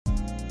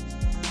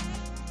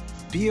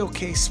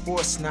BOK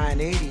Sports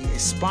 980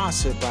 is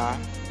sponsored by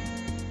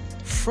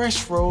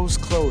Fresh Rose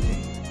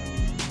Clothing.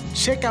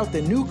 Check out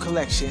the new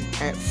collection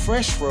at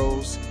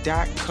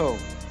freshrose.co.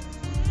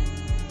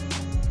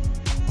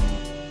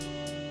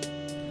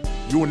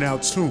 You are now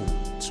tuned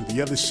to The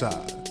Other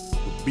Side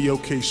with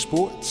BOK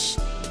Sports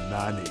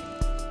 980.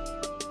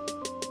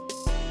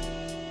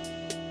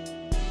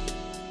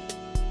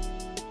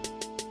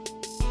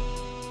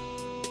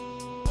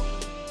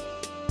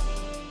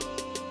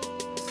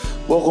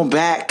 Welcome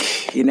back.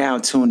 You're now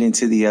tuned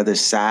into The Other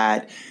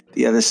Side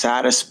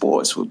of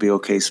Sports with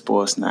BOK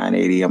Sports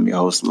 980. I'm your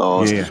host,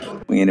 Laws. Yeah.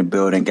 We in the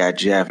building. Got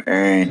Jeff,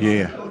 Aaron,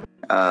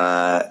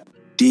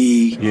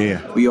 D.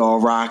 Yeah. We all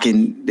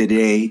rocking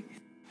today.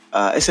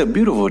 It's a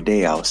beautiful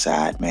day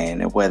outside, man.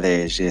 The weather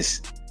is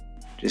just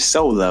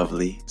so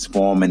lovely. It's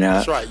warming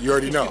up. That's right. You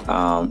already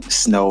know.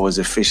 Snow is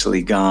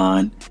officially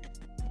gone.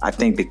 I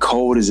think the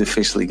cold is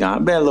officially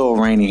gone. Been a little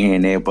rainy here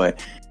and there,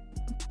 but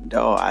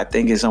dog, I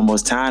think it's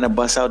almost time to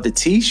bust out the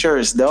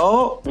t-shirts,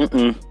 dog.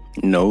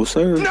 No,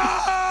 sir. No!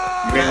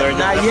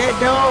 Not yet,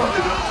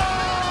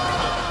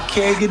 dog.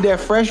 Can't get that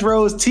Fresh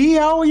Rose tea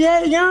out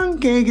yet, young?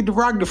 Can't get to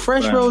rock the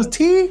Fresh Rose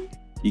tea?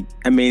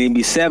 I mean, it'd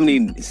be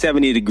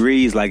 70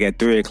 degrees like at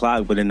 3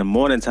 o'clock, but in the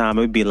morning time,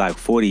 it'd be like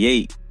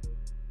 48.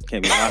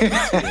 Can't be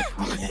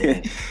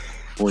rocking.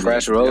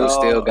 Fresh Rose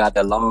still got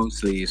the long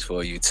sleeves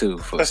for you, too.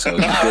 So you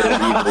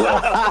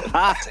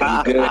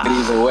good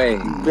either way.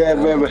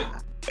 Remember.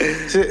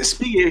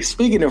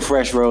 Speaking of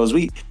Fresh Rose,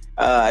 we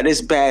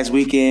this past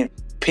weekend,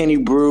 Penny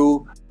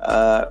Brew,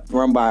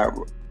 run by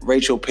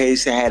Rachel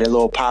Pace, had a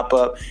little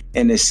pop-up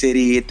in the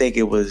city. I think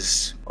it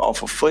was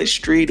off of Foot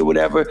Street or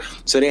whatever.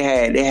 So they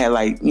had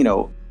like, you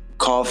know,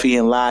 coffee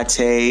and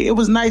latte. It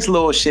was a nice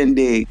little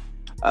shindig.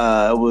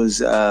 It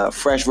was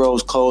Fresh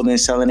Rose Clothing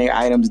selling their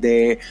items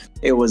there.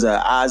 It was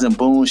a Oz and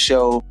Boone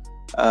show,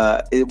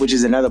 which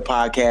is another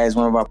podcast,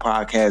 one of our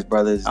podcast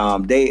brothers.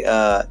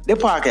 Their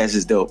podcast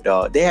is dope,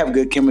 dog. They have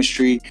good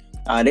chemistry.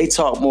 They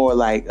talk more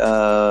like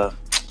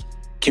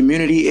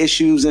community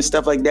issues and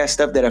stuff like that,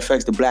 stuff that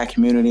affects the Black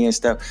community and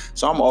stuff.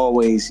 So I'm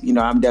always, you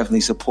know, I'm definitely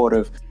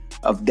supportive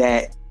of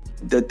that,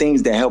 the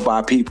things that help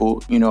our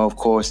people, you know, of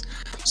course.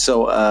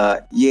 So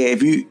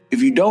if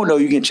you don't know,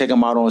 you can check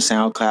them out on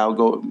SoundCloud.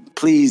 Go,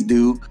 please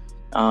do.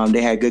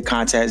 They had good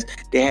contacts.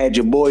 They had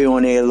your boy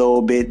on there a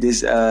little bit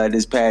this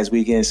past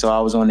weekend, so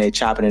I was on there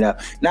chopping it up.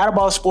 Not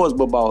about sports,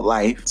 but about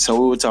life.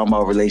 So we were talking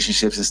about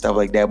relationships and stuff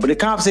like that. But the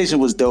conversation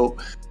was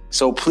dope.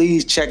 So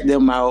please check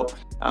them out.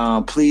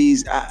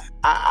 Please,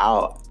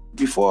 I'll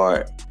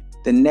before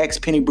the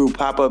next Penny Brew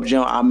pop-up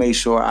jump, I'll make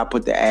sure I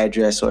put the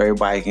address so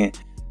everybody can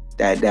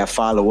that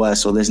follow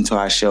us or listen to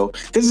our show.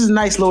 This is a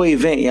nice little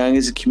event, young.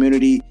 It's a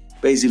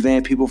community-based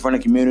event. People from the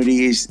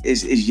community.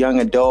 It's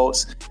young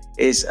adults.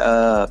 It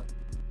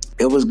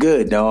was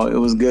good, dog. It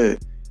was good.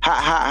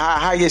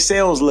 How your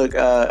sales look,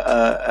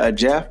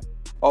 Jeff?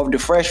 Off the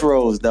Fresh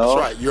Rose, dog.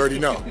 That's right. You already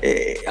know.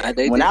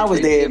 When I was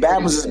there,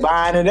 Bam was just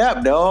buying it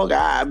up, dog.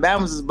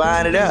 Bam was just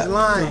buying it up.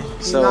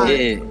 So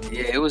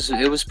it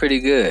was pretty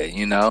good,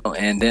 you know.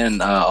 And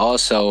then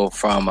also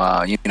from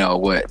you know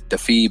what the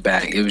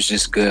feedback, it was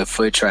just good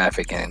foot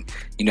traffic, and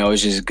you know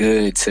it's just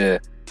good to,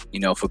 you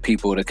know, for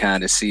people to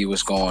kind of see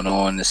what's going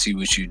on, to see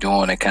what you're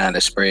doing, and kind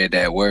of spread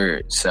that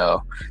word.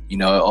 So, you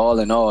know, all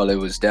in all, it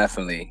was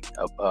definitely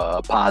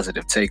a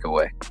positive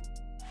takeaway.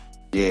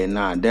 Yeah,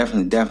 nah,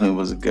 definitely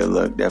was a good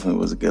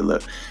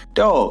look.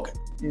 Dog,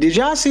 did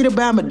y'all see the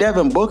Bama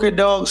Devin Booker,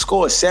 dog,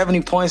 scored 70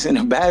 points in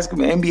a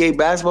NBA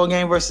basketball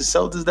game versus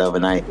Celtics the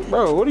other night?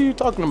 Bro, what are you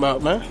talking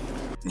about, man?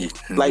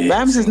 Like,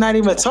 Bama's is not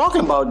even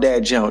talking about that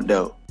jump,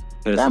 though.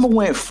 Bama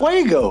went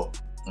fuego.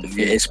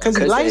 Yeah, it's because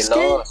they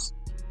lost.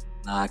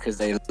 Nah, because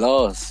they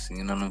lost.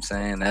 You know what I'm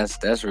saying?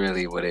 That's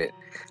really what it.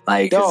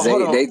 Like, cause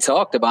they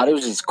talked about it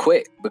was just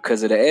quick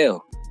because of the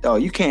L.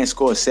 Dog, you can't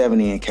score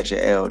 70 and catch an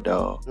L,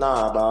 dog.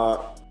 Nah,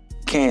 dog.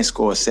 Can't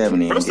score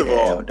 70 and First get of an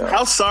all, L, dog.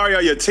 how sorry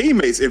are your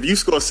teammates if you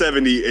score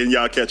 70 and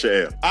y'all catch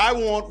an L? I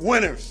want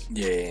winners.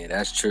 Yeah,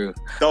 that's true.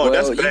 Dog, well,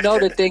 that's bad.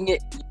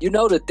 you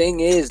know the thing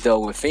is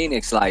though with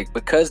Phoenix, like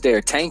because they're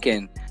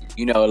tanking,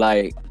 you know,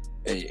 like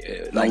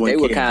they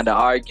would kind of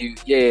argue.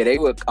 Yeah, they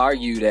would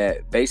argue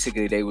that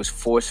basically they was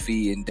force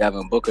feeding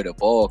Devin Booker the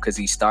ball because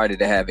he started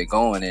to have it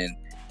going, and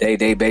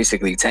they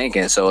basically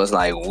tanking. So it's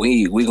like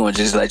we gonna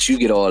just let you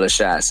get all the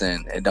shots,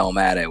 and it don't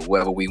matter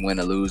whether we win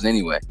or lose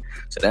anyway.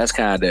 So that's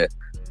kind of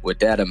what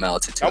that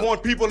amounted to. I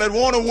want people that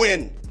want to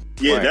win.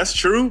 Yeah, Right. That's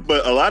true.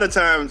 But a lot of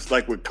times,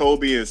 like with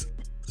Kobe and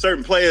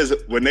certain players,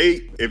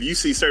 if you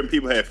see certain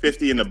people have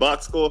 50 in the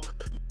box score,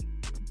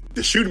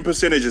 the shooting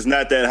percentage is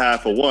not that high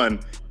for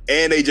one,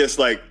 and they just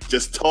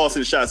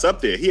tossing shots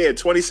up there. He had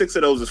 26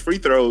 of those as free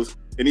throws,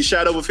 and he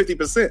shot over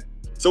 50%.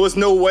 So it's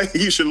no way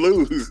you should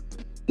lose.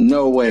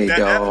 No way,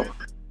 dog.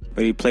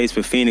 But he plays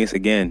for Phoenix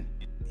again.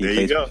 There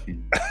you go.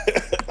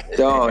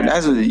 Dog,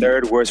 that's what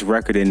third worst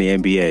record in the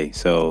NBA.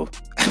 So,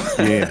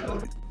 Yeah.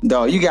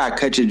 dog, you gotta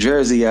cut your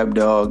jersey up,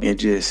 dog, and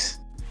just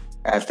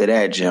after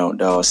that jump,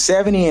 dog.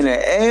 70 in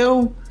the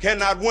L.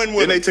 Cannot win Then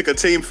with they it. took a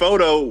team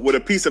photo with a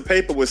piece of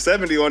paper with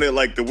 70 on it,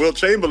 like the Will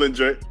Chamberlain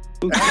joint.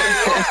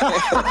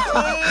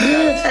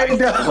 Hey,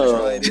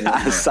 dog.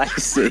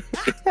 Decisive.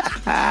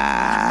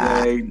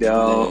 Hey,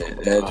 dog.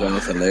 That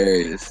joint's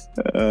hilarious.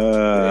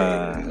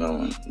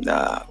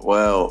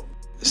 Well,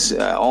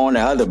 on the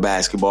other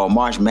basketball,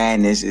 March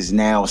Madness is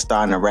now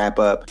starting to wrap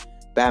up.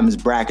 Bama's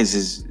brackets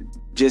is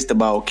just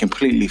about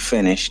completely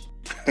finished.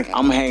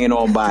 I'm hanging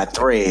on by a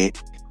thread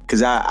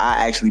because I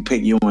actually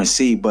picked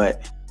UNC,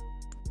 but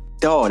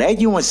dog, that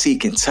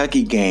UNC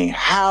Kentucky game,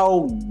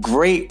 how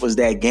great was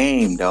that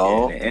game,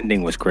 dog? Yeah, the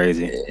ending was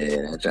crazy.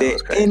 Yeah, that joint The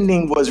was crazy.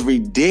 ending was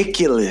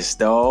ridiculous,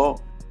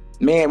 dog.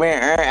 Man,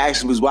 Aaron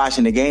actually was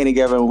watching the game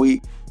together, and when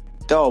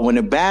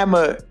the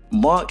Bama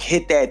Monk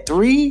hit that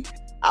 3,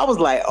 I was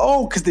like,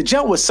 oh, because the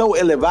jump was so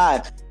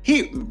ill-advised.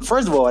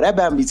 First of all, that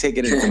Bama be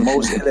taking the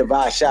most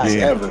ill-advised shots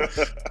ever.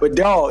 But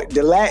dog,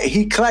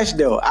 he clutched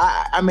though.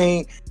 I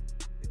mean,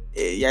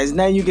 there's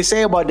nothing you can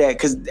say about that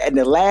because at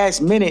the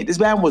last minute, this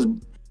Bama was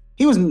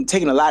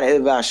taking a lot of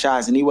ill-advised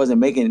shots and he wasn't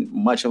making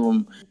much of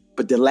them.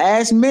 But the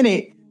last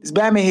minute, this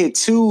Bama hit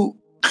 2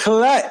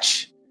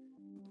 clutch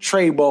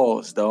tray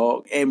balls,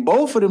 dog, and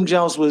both of them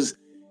jumps was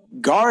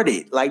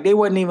guarded. Like they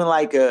wasn't even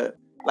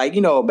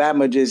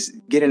Bama just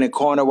get in the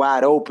corner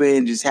wide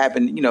open, just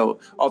happened,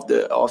 off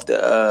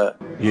the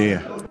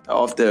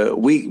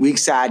weak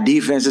side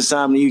defense or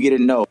something. You get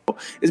it? No,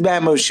 this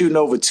Bama was shooting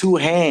over 2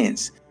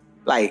 hands,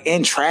 like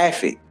in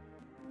traffic,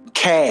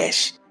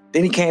 cash.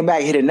 Then he came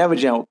back, hit another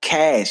jump,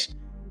 cash,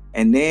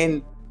 and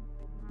then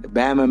the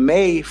Bama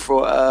May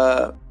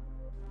for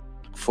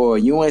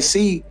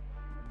UNC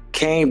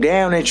came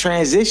down in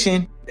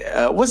transition.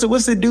 What's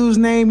the dude's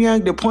name,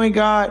 Young? The point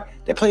guard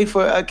that played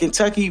for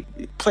Kentucky,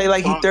 played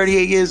like he's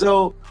 38 years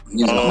old.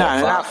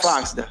 Not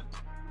Fox though.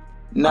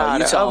 Nah,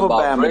 you the talking other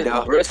about Bama,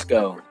 dog.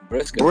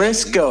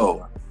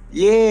 Briscoe.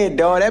 Yeah,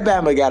 dog. That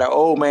Bama got an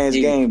old man's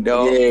game,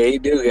 dog. Yeah, he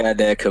do got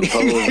that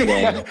composed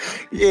game.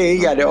 Yeah, he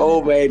got the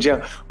old man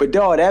jump. But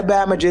dog, that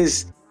Bama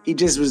just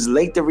was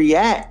late to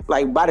react.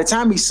 Like by the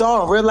time he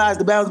saw and realized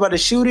the Bama was about to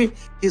shoot it,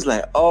 he's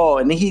like, oh,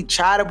 and then he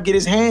tried to get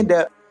his hand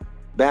up.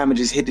 Bama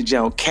just hit the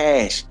jump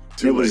cash.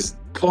 There was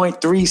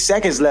 0.3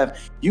 seconds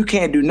left. You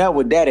can't do nothing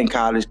with that in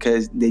college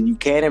because then you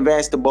can't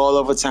advance the ball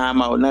over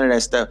timeout, none of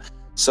that stuff.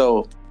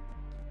 So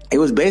it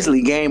was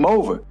basically game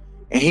over.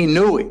 And he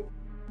knew it.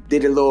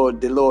 Did the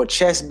little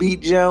chest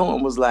beat jump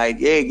and was like,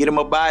 yeah, get him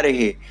up out of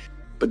here.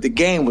 But the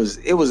game was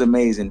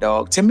amazing,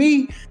 dog. To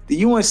me,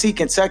 the UNC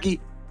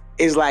Kentucky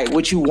is like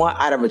what you want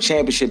out of a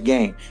championship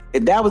game.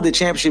 If that was the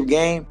championship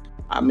game,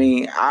 I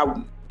mean,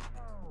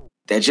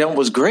 that jump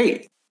was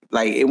great.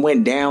 Like it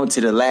went down to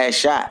the last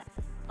shot.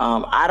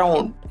 I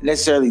don't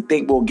necessarily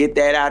think we'll get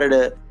that out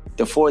of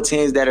the 4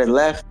 teams that are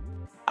left.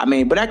 I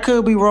mean, but I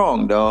could be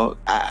wrong, dog.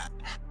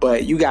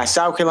 But you got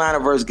South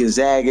Carolina versus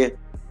Gonzaga,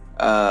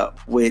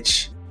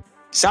 which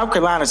South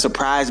Carolina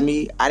surprised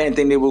me. I didn't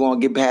think they were going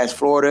to get past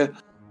Florida,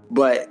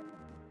 but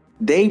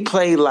they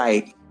play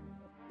like,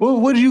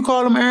 what did you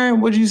call them, Aaron?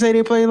 What did you say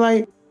they play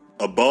like?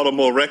 A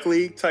Baltimore Rec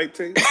League type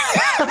team?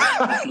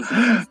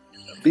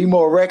 Be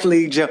more rec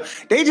league jump.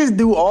 They just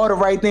do all the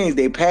right things.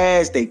 They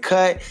pass, they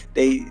cut,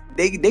 they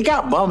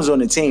got bums on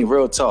the team,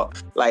 real talk.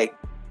 Like,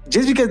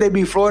 just because they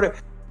beat Florida,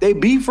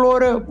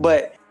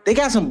 but they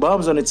got some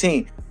bums on the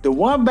team. The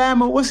one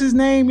Bama, what's his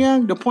name,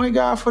 Young? The point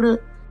guard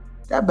for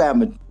that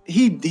Bama,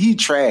 he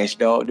trash,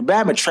 dog. The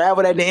Bama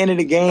traveled at the end of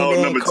the game.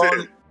 Oh, number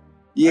 10.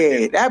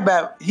 Yeah, that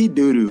Bama, he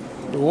doo-doo.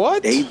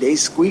 What? They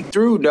squeaked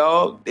through,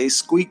 dog. They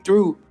squeaked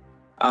through.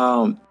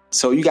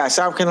 So you got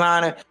South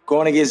Carolina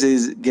going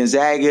against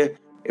Gonzaga.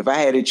 If I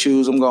had to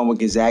choose, I'm going with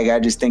Gonzaga. I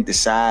just think the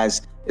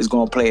size is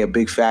going to play a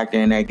big factor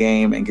in that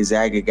game, and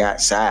Gonzaga got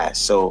size.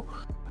 So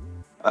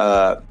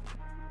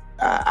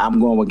I'm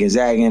going with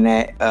Gonzaga in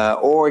that.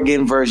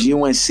 Oregon versus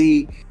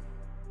UNC.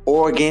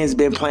 Oregon's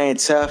been playing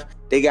tough.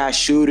 They got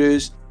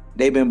shooters.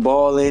 They've been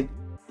balling.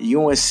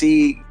 UNC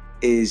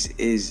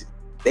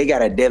they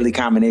got a deadly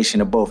combination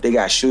of both. They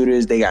got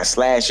shooters, they got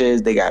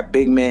slashers, they got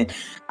big men.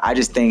 I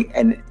just think,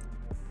 and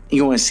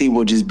UNC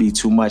will just be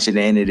too much at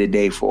the end of the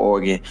day for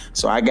Oregon.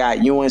 So I got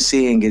UNC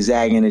and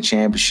Gonzaga in the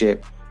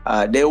championship.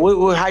 How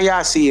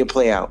y'all see it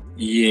play out?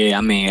 Yeah,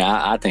 I mean,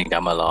 I think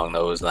I'm along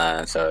those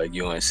lines.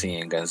 UNC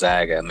and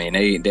Gonzaga. I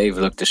mean, they've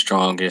looked the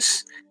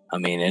strongest. I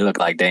mean, they look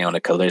like they on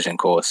a collision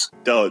course.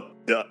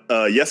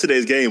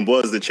 Yesterday's game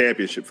was the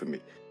championship for me.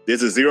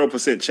 There's a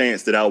 0%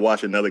 chance that I'll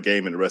watch another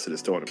game in the rest of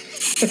this tournament.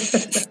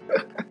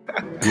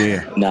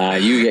 Yeah. Nah,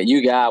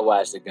 you gotta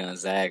watch the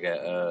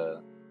Gonzaga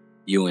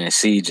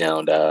UNC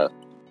jump, dog.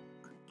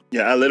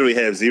 Yeah, I literally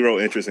have zero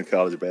interest in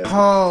college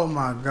basketball. Oh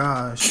my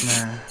gosh,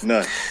 man.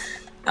 None.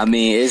 I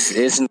mean,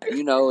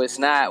 it's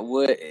not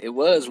what it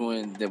was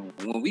when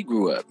we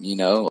grew up,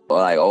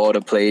 like all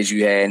the players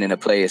you had and the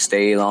players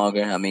stayed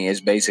longer. I mean, it's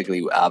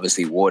basically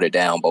obviously watered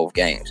down both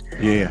games.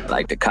 Yeah.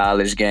 Like the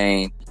college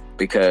game,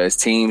 because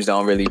teams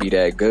don't really be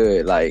that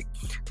good. Like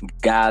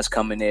guys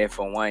coming there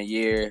for 1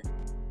 year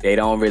they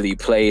don't really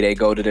play. They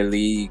go to the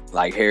league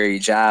like Harry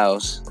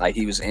Giles, like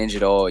he was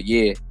injured all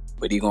year,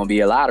 but he's gonna be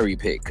a lottery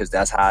pick because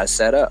that's how it's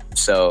set up.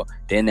 So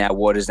then that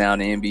waters down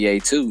the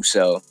NBA too.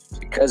 So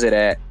because of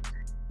that,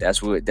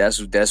 that's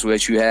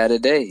what you had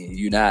today.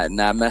 You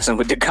not messing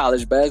with the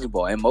college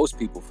basketball, and most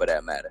people for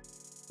that matter.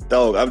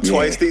 Dog, I'm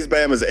twice these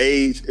Bama's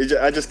age.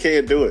 I just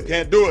can't do it.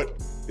 Can't do it.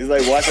 It's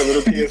like watching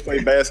little kids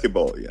play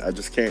basketball. Yeah, I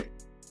just can't.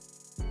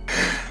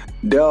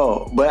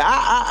 No, but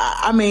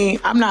I mean,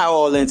 I'm not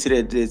all into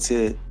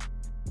the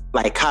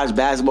like college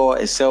basketball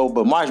itself,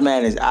 but March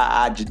Madness,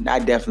 I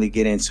definitely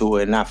get into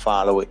it and I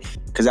follow it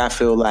because I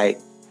feel like,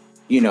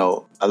 you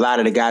know, a lot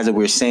of the guys that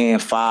we're saying,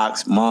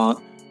 Fox,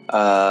 Monk,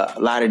 a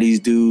lot of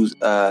these dudes,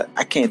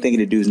 I can't think of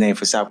the dude's name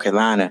for South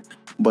Carolina,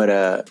 but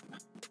a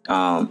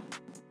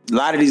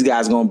lot of these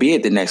guys are going to be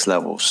at the next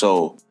level.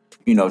 So,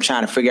 you know,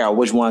 trying to figure out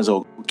which ones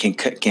can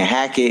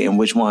hack it and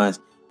which ones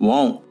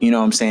won't, you know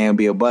what I'm saying,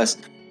 be a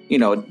bust. You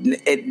know,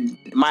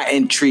 my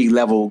intrigue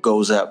level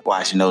goes up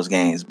watching those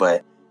games.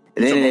 But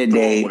at the end of the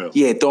day,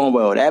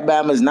 Thornwell, that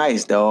Bama's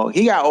nice, dog.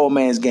 He got old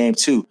man's game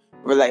too.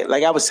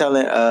 Like I was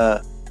telling,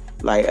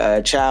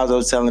 Charles, I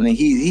was telling him,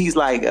 he's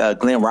like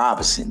Glenn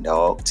Robinson,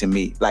 dog, to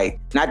me. Like,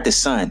 not the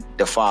son,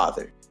 the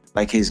father,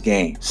 like his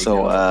game.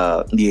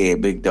 So,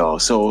 big dog.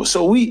 So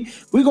we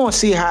gonna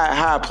see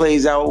how it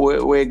plays out,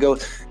 where it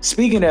goes.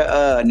 Speaking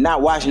of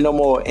not watching no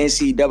more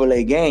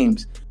NCAA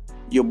games,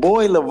 your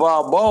boy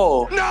LeVar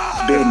Ball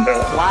been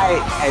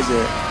quiet as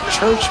a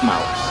church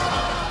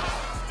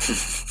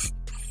mouse.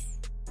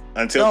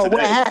 Until today.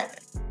 What happened?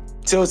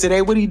 Till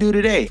today, what did he do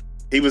today?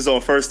 He was on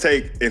First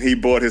Take and he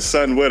brought his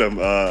son with him.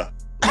 And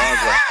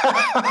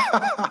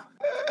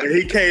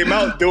he came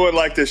out doing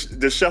like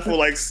the shuffle,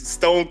 like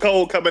Stone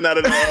Cold coming out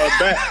of the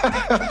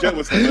back. That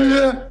was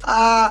hilarious.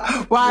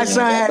 Why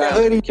son had the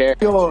hoodie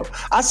on?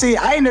 I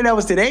didn't know that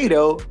was today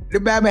though. The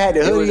Batman had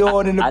the hoodie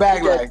on in the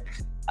back.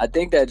 I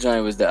think that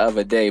joint was the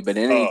other day, but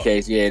in any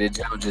case, the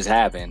joint just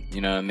happened. You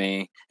know what I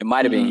mean? It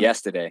might have been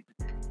yesterday.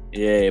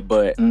 Yeah,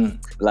 but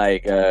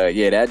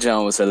that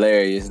joint was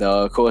hilarious,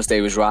 though. Of course,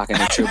 they was rocking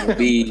the triple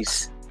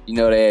Bs. You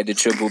know, they had the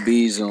triple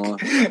Bs on.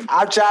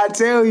 I'm trying to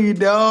tell you,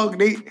 dog.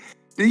 Do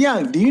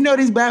you know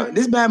this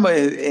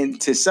Bama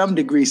to some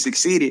degree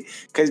succeeded?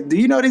 Because do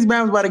you know this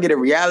Bama's about to get a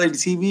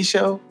reality TV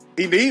show?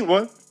 He need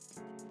one.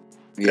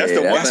 Yeah,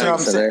 that's what I'm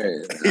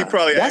saying. He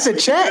probably that's a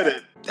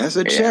check. That's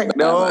a check,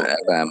 dog.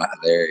 Bama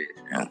hilarious.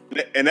 Yeah.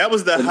 And that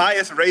was the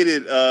highest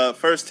rated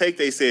First Take,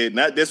 they said.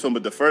 Not this one,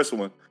 but the first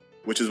one,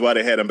 which is why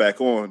they had him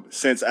back on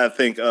since I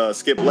think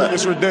Skip left.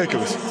 It's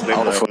ridiculous. They we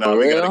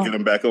got to get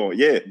him back on.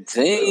 Yeah.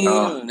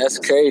 Damn, that's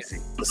crazy.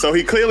 So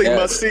he clearly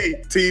must see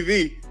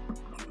TV.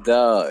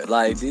 Dog,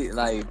 like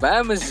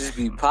Bama's just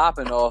be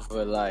popping off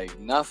of like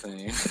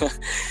nothing.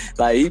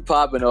 Like he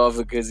popping off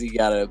because he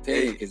got an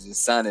opinion because his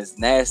son is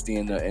nasty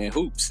in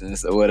hoops and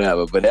so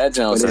whatever. But that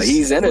Jones,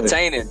 he's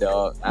entertaining,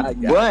 dog. I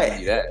give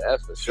you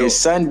that's for sure. His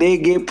son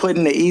did get put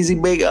in the easy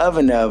bake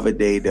oven the other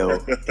day, though.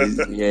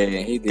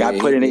 He did. Got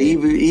put in the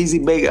easy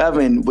bake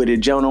oven with a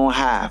Joan on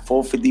high,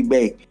 450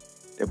 bake.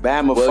 The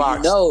Bama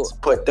Fox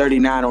put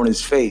 39 on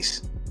his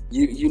face.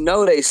 You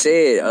know they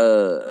said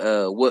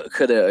what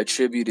could have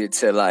attributed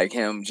to like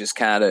him just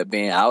kind of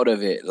being out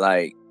of it,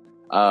 like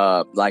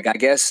I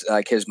guess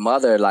like his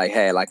mother like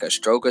had like a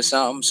stroke or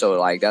something, so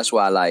like that's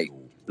why like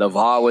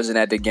LeVar wasn't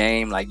at the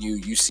game. Like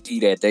you see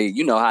that they,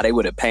 you know how they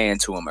would have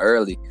panned to him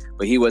early,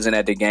 but he wasn't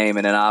at the game,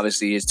 and then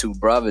obviously his two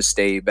brothers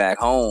stayed back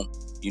home,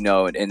 you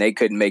know, and they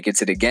couldn't make it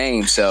to the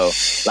game. So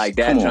like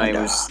that joint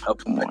was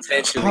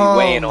potentially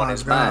weighing on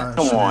his mind.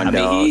 Come on,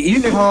 dog. You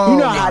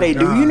know how they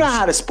do. You know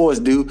how the sports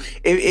do.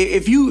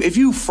 If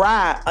you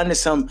fry under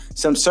some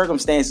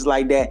circumstances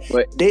like that,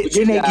 then they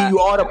give you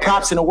all the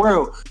props in the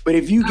world. But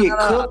if you get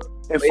cooked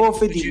and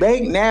 450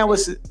 baked, now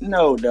it's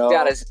no, dog.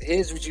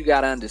 Here's what you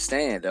gotta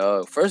understand,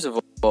 dog. First of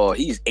all,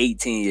 he's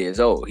 18 years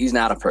old. He's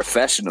not a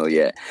professional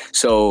yet.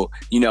 So,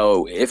 you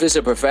know, if it's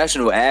a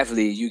professional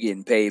athlete, you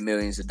getting paid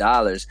millions of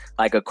dollars.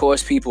 Like, of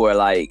course, people are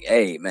like,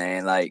 hey,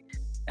 man, like,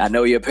 I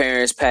know your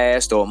parents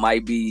passed or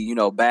might be, you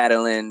know,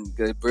 battling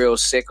real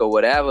sick or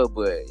whatever,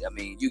 but, I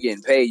mean, you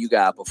getting paid, you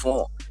gotta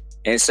perform.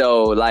 And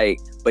so, like,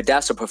 but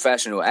that's a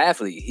professional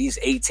athlete. He's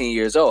 18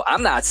 years old.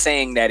 I'm not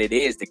saying that it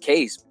is the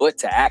case, but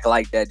to act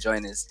like that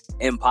joint is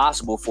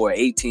impossible for an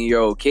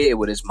 18-year-old kid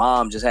with his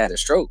mom just had a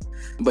stroke.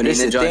 But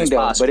it's the thing,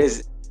 though.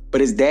 But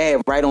his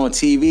dad right on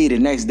TV the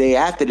next day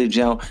after the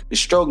jump, the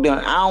stroke done.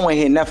 I don't want to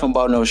hear nothing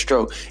about no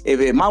stroke.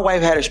 If my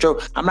wife had a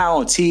stroke, I'm not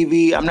on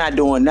TV. I'm not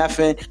doing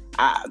nothing.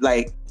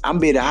 I'm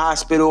be at the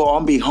hospital.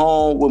 I'm be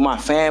home with my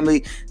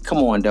family. Come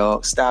on,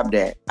 dog. Stop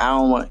that. I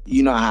don't want,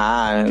 you know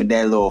how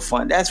that little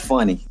fun. That's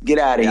funny. Get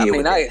out of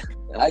here.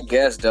 I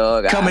guess,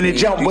 dog. Coming to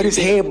jump with his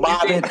head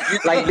bobbing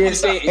like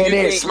this and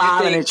then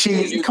smiling and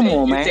cheesing. Come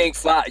on, man. You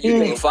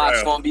think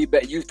Fox gonna be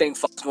better? You think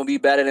Fox gonna be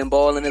better than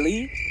Ball in the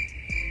league?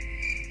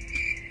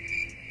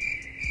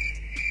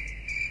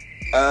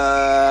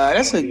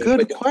 That's a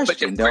good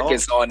question, put your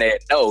crickets on that.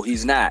 No,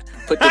 he's not.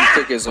 Put them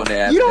crickets on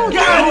that. You don't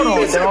got hold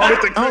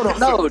on,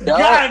 dog. No, dog.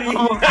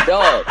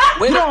 Dog.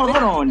 Hold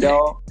on,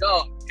 dog.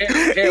 Dog.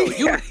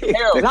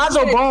 Harold,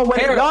 Lonzo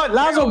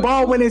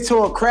Ball went into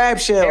a crab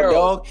shell,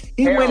 dog.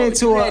 He went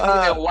into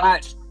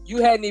You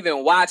hadn't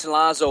even watched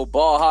Lonzo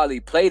Ball hardly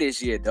play this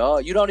year,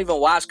 dog. You don't even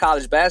watch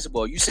college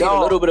basketball. You seen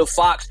a little bit of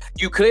Fox.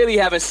 You clearly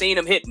haven't seen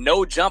him hit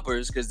no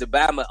jumpers because the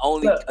Bama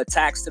only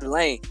attacks to the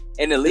lane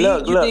in the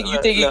league.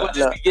 You think he would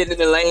just be getting in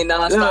the lane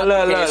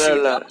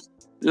nonstop?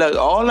 Look,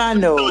 all I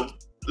know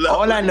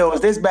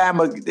is this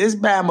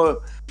Bama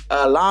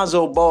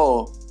Lonzo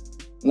Ball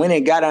went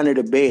and got under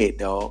the bed,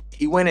 dog.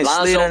 He went and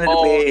slid under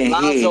the bed and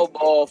Lonzo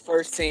Ball,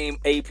 first team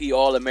AP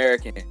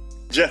All-American.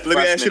 Jeff, let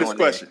me ask you this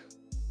question.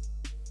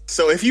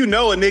 So if you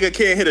know a nigga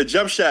can't hit a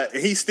jump shot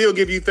and he still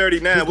give you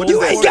 39, what does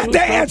that say? You ain't got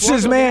the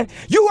answers, man.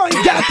 You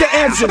ain't got the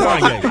answers.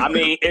 I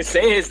mean, it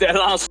says that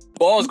Lonzo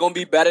Ball is going to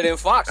be better than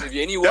Fox. If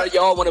any one of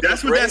y'all want to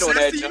put bread on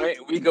that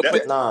joint, we could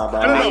put... No.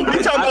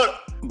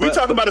 We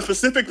talking about a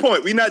specific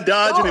point. We not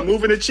dodging and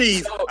moving the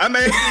cheese. I'm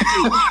asking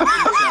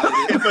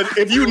you,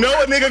 if you know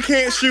a nigga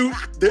can't shoot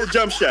the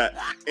jump shot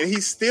and he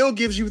still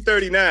gives you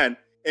 39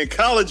 in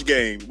college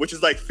game, which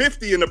is like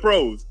 50 in the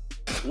pros,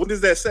 what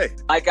does that say?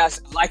 Like I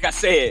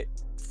said,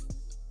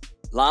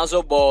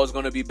 Lonzo Ball is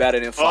going to be better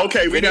than Fox.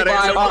 Okay, we got to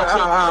answer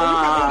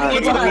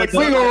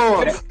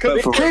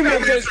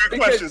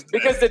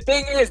because the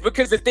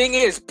thing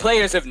is,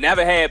 players have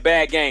never had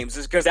bad games.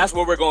 It's because that's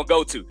what we're going to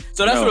go to.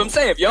 So that's what I'm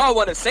saying. If y'all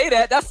want to say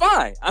that, that's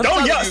fine.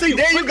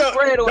 There you go.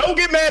 Don't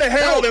get mad at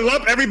Harold and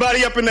lump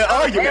everybody up in the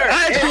argument.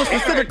 I asked you a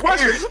specific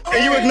question,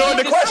 and you ignored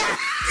the question.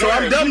 So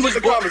I'm done with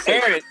the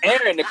conversation.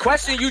 Aaron, the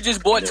question you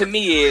just brought to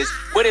me is,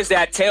 what does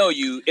that tell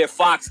you if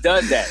Fox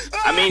does that?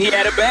 I mean, he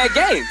had a bad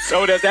game.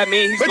 So does that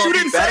mean he's going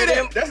to be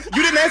better? You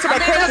didn't answer my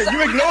question.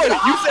 You ignored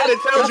it. You said it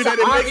tells you that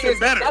it makes it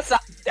better.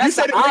 That's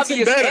an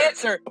obvious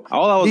answer.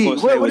 All I was going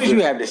to say what did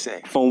you have to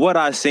say? From what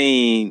I've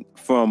seen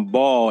from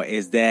Ball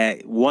is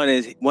that one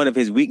of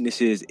his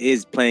weaknesses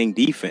is playing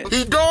defense.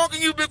 He's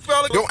dogging you, big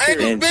fella.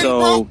 And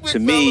so to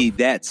me,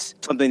 that's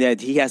something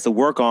that he has to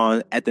work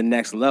on at the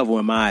next level,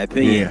 in my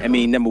opinion. Yeah. I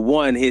mean, number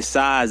one, his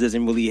size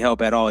doesn't really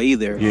help at all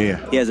either.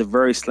 Yeah. He has a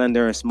very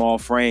slender and small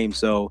frame,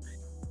 so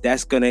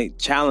that's going to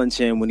challenge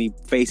him when he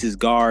faces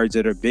guards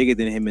that are bigger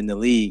than him in the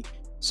league.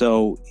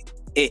 So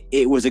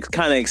it was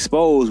kind of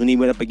exposed when he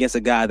went up against a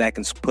guy that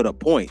can put up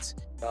points,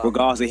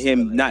 regardless of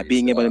him not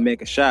being able to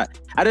make a shot.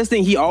 I just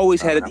think he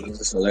always had a...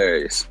 It's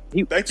hilarious.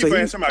 Thank you for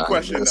answering my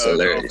question. It's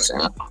hilarious.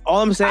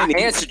 All I'm saying I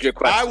answered your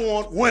question. I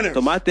want winners.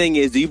 So my thing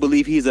is, do you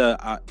believe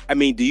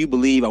do you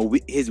believe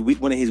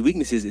one of his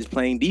weaknesses is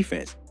playing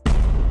defense?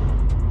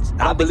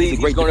 I believe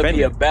he's going to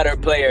be a better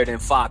player than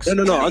Fox.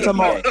 No. I'm talking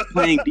about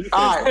playing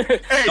defense.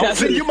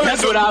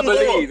 That's what I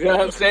believe. You know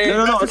what I'm saying?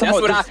 No.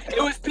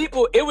 It was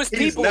people.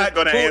 He's not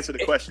going to answer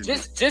the question.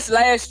 Just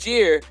last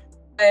year,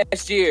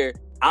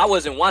 I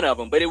wasn't one of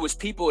them, but it was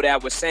people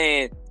that were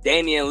saying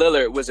Damian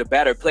Lillard was a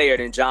better player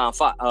than John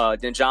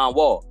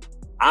Wall.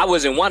 I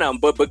wasn't one of them,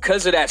 but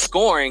because of that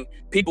scoring,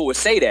 people would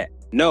say that.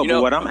 No,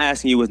 but what I'm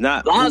asking you was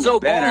not Lonzo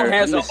Ball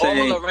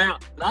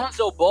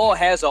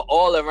has an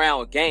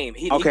all-around game.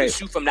 He can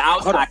shoot from the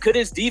outside. Could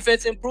his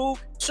defense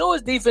improve? Sure,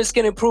 his defense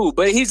can improve,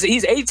 but he's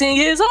 18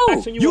 years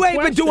old. You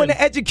ain't been doing the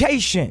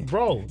education,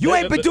 bro. You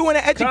ain't been doing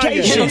the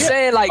education. You know what I'm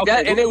saying? Like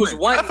that, and it was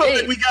one I feel thing.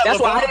 like we got That's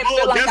why I didn't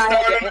feel like I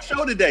had on the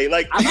show today.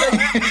 Like,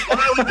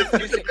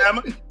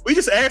 we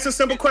just asked a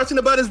simple question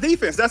about his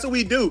defense. That's what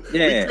we do.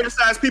 Yeah. We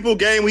criticize people's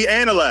game. We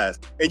analyze,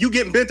 and you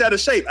getting bent out of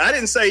shape. I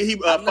didn't say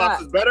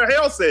Fox is better.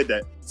 Hell said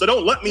that. So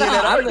don't let me in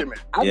that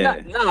argument.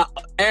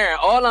 Aaron.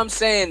 All I'm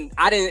saying,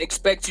 I didn't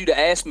expect you to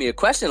ask me a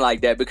question like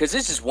that because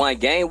this is one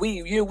game.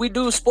 We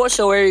do a sports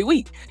show every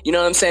week. You know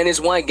what I'm saying? It's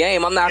one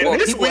game. I'm not going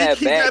to people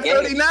have bad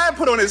games. He got 39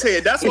 put on his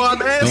head. That's why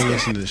I'm asking. Don't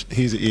listen to this.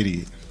 He's an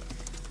idiot.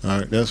 All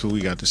right, that's what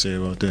we got to say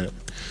about that.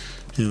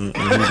 He's an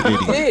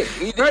idiot.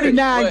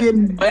 39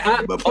 getting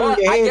put on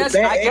your head.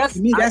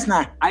 That's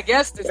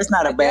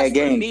not a bad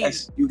game.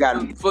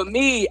 For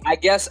me, I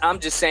guess I'm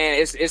just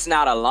saying it's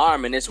not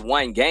alarming. It's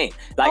one game.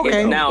 Like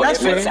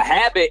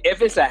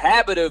if it's a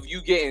habit of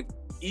you getting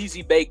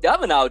easy baked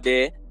oven out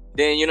there,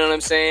 then you know what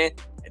I'm saying.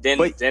 Then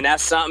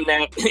that's something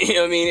that you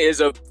know what I mean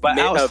is a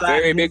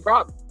very big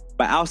problem.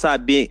 But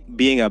outside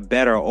being a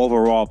better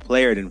overall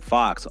player than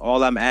Fox,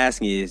 all I'm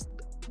asking is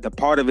the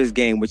part of his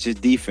game which is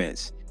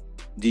defense.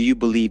 Do you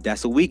believe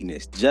that's a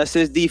weakness? Just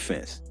his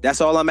defense. That's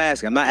all I'm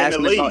asking. I'm not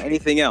asking about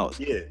anything else.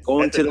 Yeah,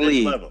 going to the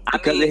league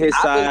because of his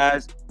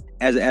size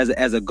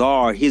as a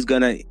guard, it's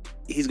gonna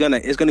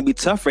be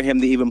tough for him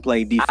to even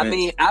play defense.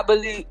 He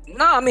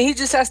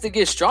just has to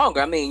get stronger.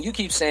 I mean, you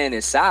keep saying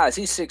his size.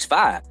 He's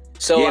 6'5".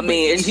 So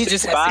he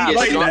just has to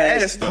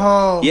get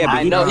stronger. Yeah, but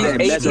I know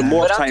he's a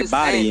more type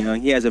body.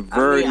 He has a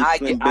very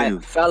slim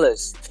build.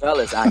 Fellas,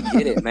 I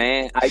get it,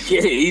 man. I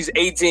get it. He's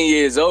 18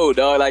 years old,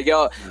 dog. Like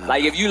y'all,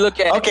 like if you look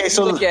at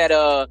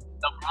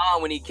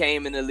LeBron when he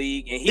came in the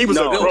league, and he was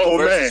a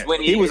grown man.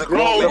 He was a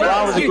grown man.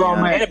 LeBron was a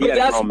grown man.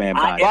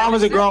 LeBron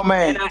was a grown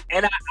man.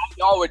 And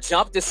y'all were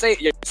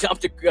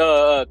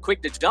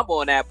quick to jump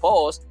on that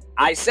pause.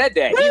 I said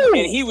that,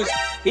 he was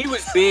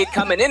big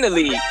coming in the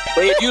league.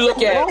 But if you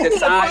look at the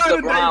size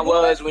LeBron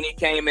was when he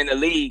came in the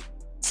league,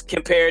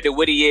 compared to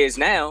what he is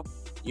now.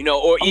 You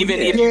know, or even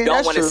if you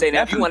don't want to say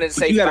that, if you want to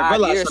say 5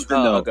 years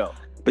ago.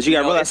 But you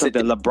got to realize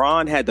something.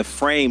 LeBron had the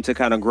frame to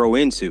kind of grow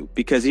into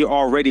because he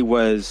already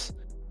was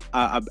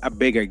a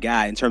bigger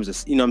guy in terms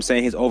of, you know what I'm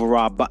saying, his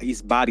overall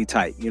his body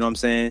type. You know what I'm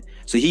saying?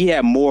 So he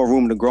had more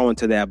room to grow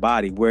into that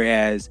body.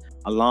 Whereas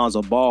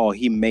Alonzo Ball,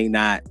 he may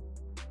not.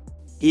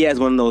 He has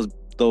one of those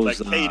like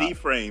KD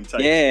frame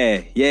type.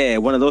 Yeah,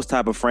 one of those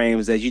type of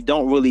frames that you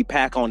don't really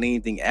pack on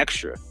anything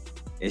extra.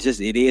 It's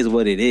just it is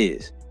what it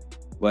is.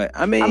 But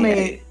I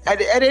mean, at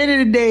the end of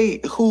the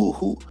day,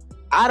 who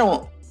I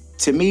don't.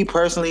 To me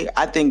personally,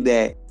 I think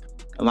that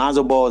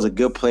Alonzo Ball is a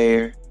good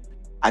player.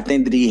 I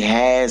think that he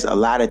has a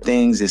lot of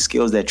things and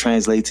skills that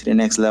translate to the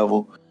next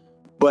level.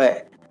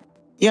 But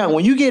yeah,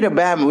 when you get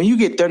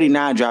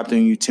 39 dropped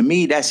on you, to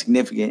me that's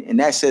significant and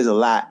that says a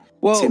lot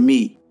to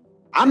me.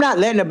 I'm not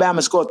letting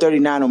Alabama score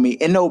 39 on me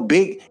in no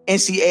big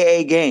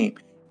NCAA game.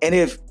 And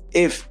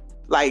if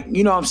like,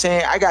 you know what I'm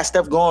saying, I got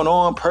stuff going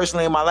on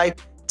personally in my life,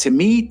 to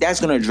me, that's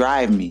going to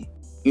drive me.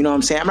 You know what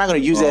I'm saying? I'm not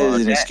going to use that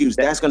as an excuse.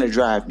 That's going to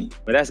drive me.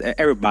 But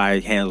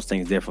everybody handles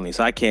things differently,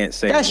 so I can't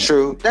say. That's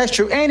true.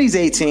 And he's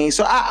 18,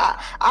 so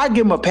I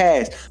give him a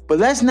pass. But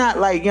let's not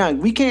like young.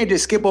 We can't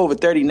just skip over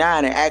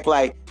 39 and act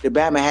like the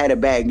Bama had a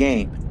bad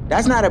game.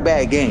 That's not a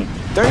bad game.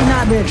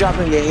 39 being dropped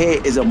on your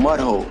head is a mud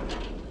hole.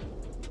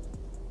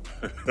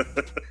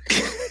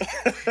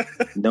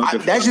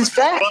 That's just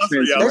fact. That's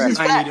just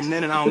fact. I need him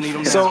then and I don't need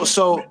him now.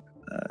 So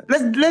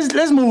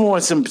let's move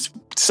on to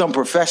some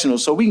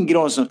professionals so we can get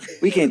on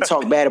we can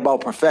talk bad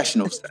about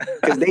professionals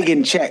because they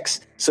getting checks.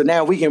 So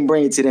now we can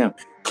bring it to them.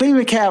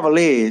 Cleveland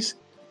Cavaliers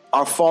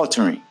are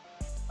faltering.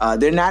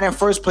 They're not in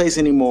first place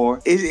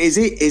anymore. Is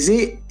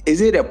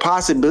it a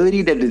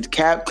possibility that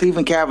the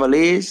Cleveland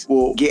Cavaliers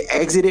will get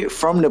exited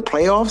from the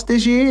playoffs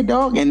this year,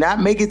 dog, and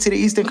not make it to the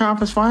Eastern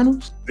Conference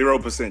Finals?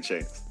 0%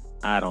 chance.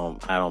 I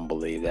don't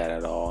believe that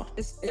at all.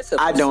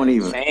 I don't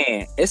even.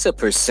 It's a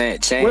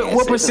percent chance.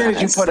 What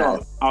percentage you put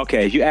on?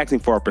 Okay, if you're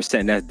asking for a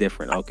percent, that's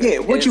different. Okay. Yeah,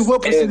 what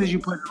percentage you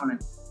put on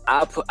it?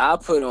 I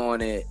put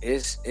on it.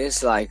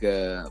 It's like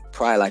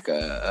probably like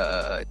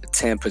a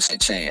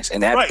 10% chance,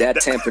 and that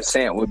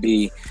 10% would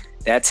be.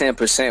 That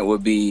 10%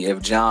 would be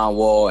if John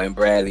Wall and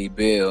Bradley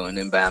Beal and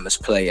then Bama's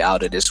play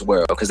out of this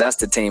world, because that's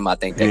the team I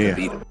think that can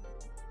beat them.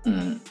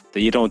 Mm-hmm. So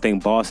you don't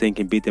think Boston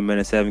can beat them in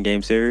a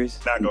 7-game series?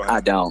 I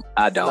don't.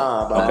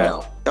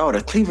 Oh,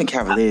 the Cleveland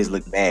Cavaliers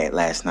looked bad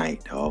last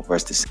night, dog,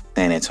 versus the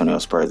San Antonio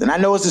Spurs. And I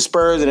know it's the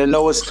Spurs, and I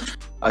know it's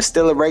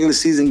still a regular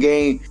season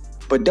game.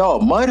 But,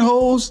 dog, mud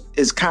holes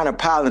is kind of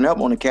piling up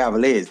on the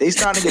Cavaliers. They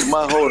starting to get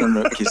mud holed on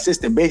a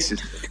consistent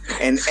basis.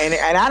 And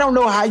I don't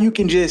know how you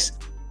can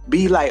just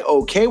be, like,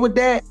 okay with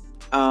that.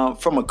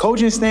 From a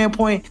coaching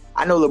standpoint,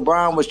 I know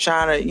LeBron was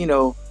trying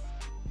to,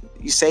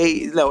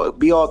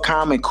 be all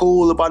calm and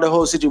cool about the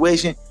whole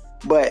situation,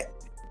 but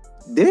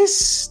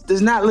this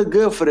does not look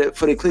good for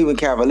the Cleveland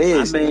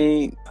Cavaliers. I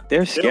mean,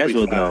 their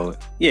schedule though,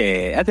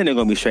 I think they're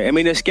gonna be straight. I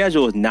mean, their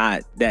schedule is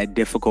not that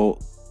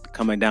difficult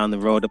coming down the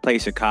road. They play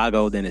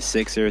Chicago, then the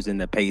Sixers,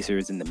 and the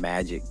Pacers, and the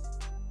Magic.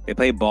 They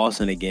play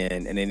Boston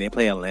again, and then they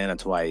play Atlanta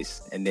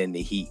twice, and then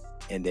the Heat,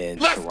 and then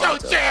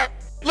Toronto.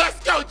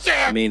 Let's go,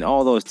 champ! I mean,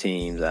 all those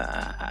teams,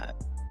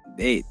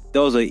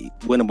 those are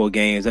winnable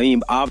games. I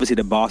mean, obviously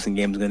the Boston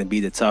game is going to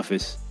be the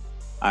toughest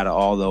out of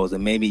all those,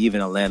 and maybe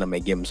even Atlanta may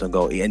give them some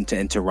go in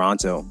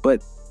Toronto.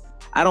 But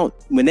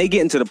when they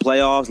get into the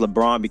playoffs,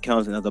 LeBron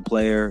becomes another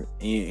player.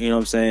 You know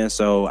what I'm saying?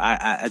 So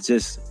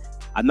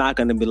I'm not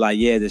going to be like,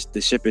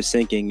 the ship is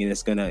sinking and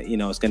it's going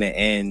to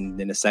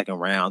end in the second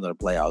round of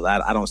the playoffs.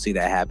 I don't see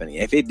that happening.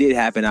 If it did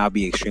happen, I'll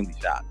be extremely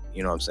shocked.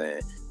 You know what I'm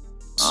saying?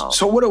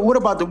 So what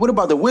about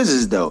the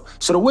Wizards though?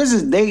 So the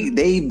Wizards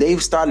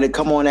they've started to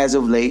come on as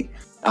of late.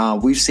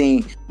 We've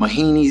seen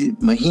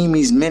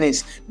Mahimi's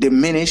minutes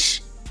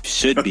diminish.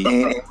 Should be.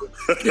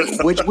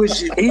 which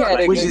he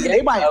had a good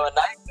game the other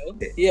night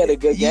though. He had a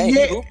good game.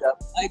 Yeah. He hooped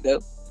up night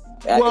though.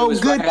 Well,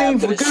 good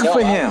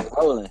for him.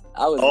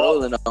 I was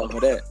rolling off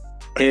of that.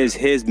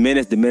 His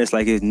minutes diminished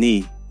like his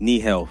knee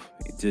health.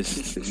 It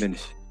just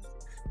diminished.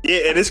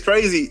 Yeah, and it's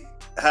crazy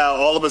how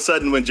all of a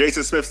sudden when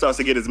Jason Smith starts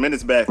to get his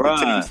minutes back, the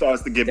team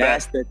starts to get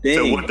back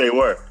to what they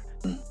were.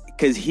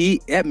 Because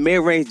that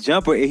mid-range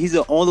jumper, he's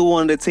the only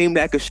one on the team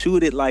that could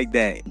shoot it like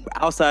that.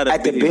 Outside of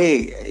at the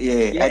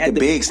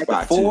big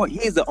spot.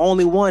 He's the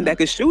only one that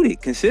could shoot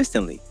it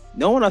consistently.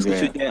 No one else can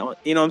shoot that.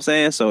 You know what I'm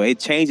saying? So it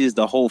changes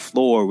the whole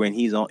floor when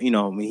he's on.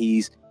 when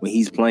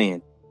he's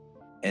playing.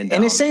 And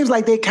it seems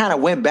like they kind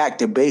of went back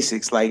to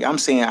basics. Like I'm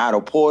seeing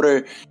Otto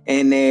Porter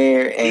in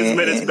there, and his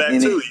minutes back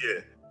too.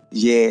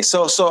 Yeah,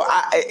 so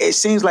it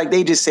seems like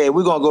they just said,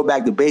 we're going to go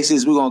back to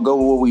basics, we're going to go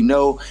with what we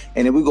know,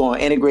 and then we're going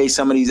to integrate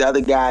some of these other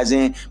guys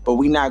in, but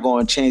we're not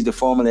going to change the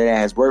formula that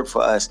has worked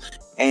for us.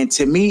 And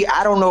to me,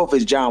 I don't know if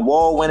it's John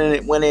Wall went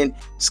in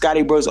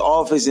Scotty Brooks'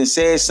 office and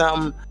said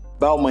something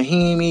about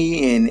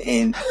Mahimi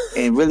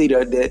and really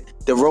the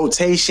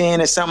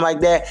rotation or something like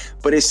that,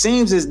 but it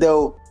seems as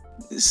though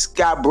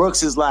Scott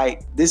Brooks is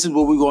like, this is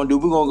what we're going to do.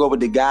 We're going to go with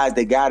the guys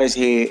that got us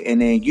here.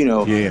 And then,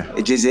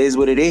 it just is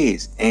what it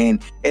is.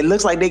 And it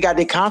looks like they got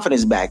their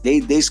confidence back.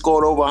 They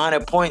scored over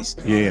 100 points,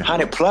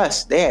 100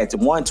 plus. They had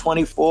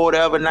 124 the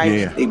other night.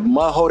 Yeah. They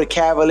mud-ho the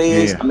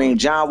Cavaliers. Yeah. I mean,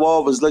 John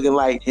Wall was looking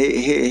like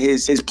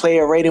his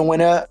player rating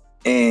went up.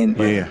 And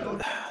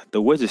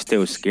the Wizards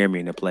still scare me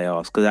in the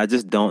playoffs because I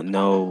just don't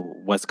know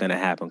what's going to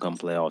happen come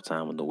playoff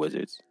time with the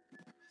Wizards.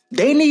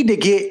 They need to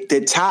get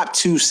the top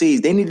 2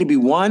 seeds. They need to be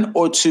 1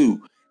 or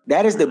 2.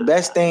 That is the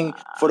best thing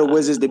for the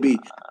Wizards to be.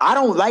 I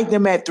don't like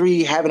them at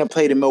 3 having to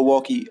play the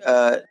Milwaukee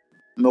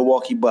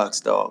Bucks,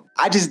 dog.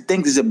 I just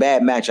think it's a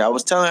bad matchup. I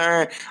was telling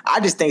Aaron, I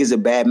just think it's a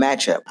bad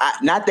matchup.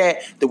 Not that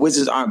the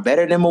Wizards aren't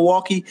better than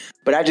Milwaukee,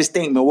 but I just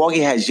think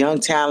Milwaukee has young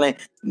talent.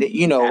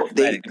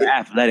 Athletic.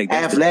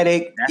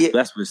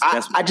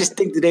 I just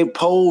think that they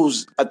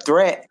pose a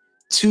threat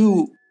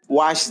to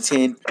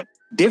Washington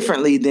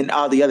differently than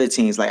all the other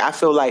teams. Like, I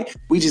feel like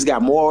we just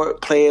got more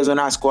players on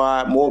our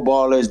squad, more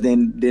ballers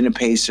than the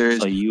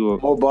Pacers. So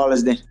more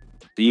ballers than.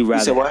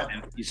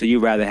 So you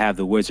rather have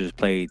the Wizards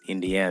play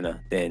Indiana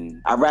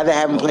than? I'd rather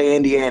have them play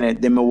Indiana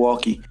than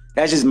Milwaukee.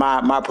 That's just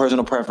my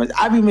personal preference.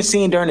 I've even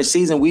seen during the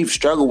season we've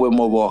struggled with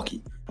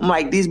Milwaukee. I'm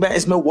like,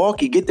 it's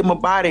Milwaukee. Get them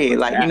up out of here.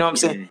 Like, you know what I'm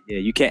saying? Yeah,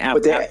 you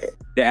can't.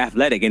 They're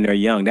athletic and they're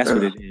young. That's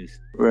what it is.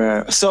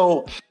 Right.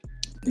 So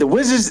the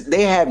Wizards,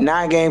 they have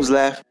 9 games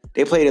left.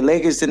 They play the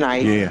Lakers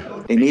tonight.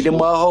 Yeah. They need to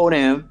hold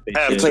them. They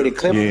play the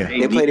Clippers. Yeah.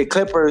 They play the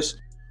Clippers,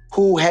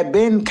 who have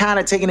been kind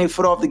of taking their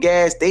foot off the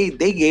gas. They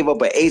gave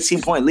up an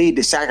 18-point lead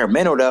to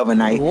Sacramento the other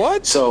night.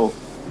 What? So,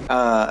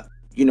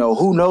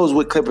 who knows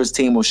what Clippers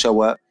team will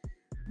show up.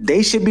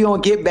 They should be on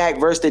get back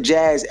versus the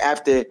Jazz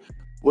after,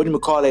 winning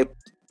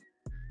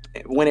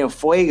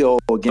Fuego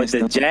against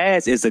them. But the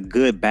Jazz is a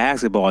good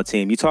basketball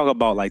team. You talk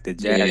about like the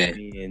Jazz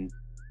being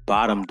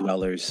bottom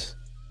dwellers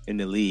in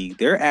the league.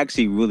 They're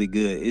actually really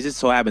good. It just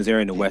so happens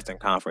they're in the Western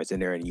Conference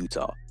and they're in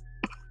Utah.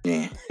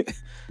 Yeah.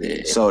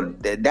 So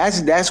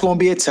that's going to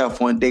be a tough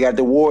one. They got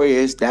the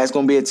Warriors. That's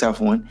going to be a tough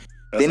one.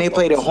 Then they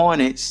play the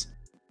Hornets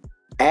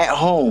at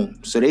home.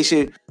 So they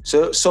should.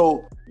 So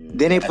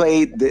then they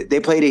play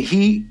the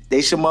Heat.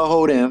 They should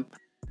hold them.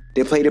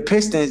 They play the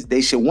Pistons.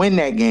 They should win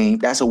that game.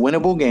 That's a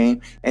winnable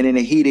game. And then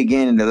the Heat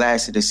again in the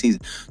last of the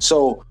season.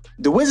 So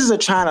the Wizards are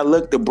trying to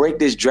look to break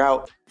this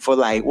drought for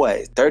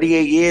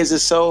 38 years or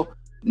so.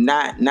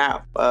 Not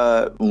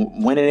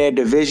winning their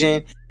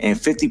division in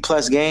 50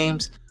 plus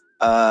games.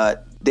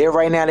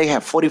 They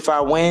have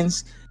 45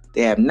 wins.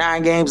 They have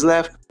 9 games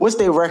left. What's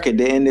their record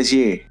to end this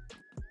year?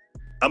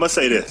 I'm gonna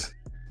say this: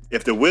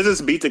 if the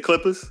Wizards beat the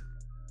Clippers,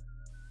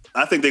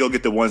 I think they're gonna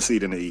get the 1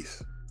 seed in the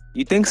East.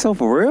 You think so,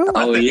 for real?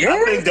 I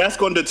think that's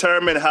going to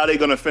determine how they're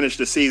going to finish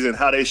the season,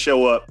 how they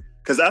show up.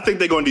 Because I think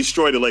they're going to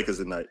destroy the Lakers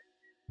tonight.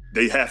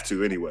 They have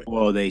to anyway.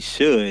 Well, they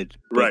should.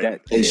 Right.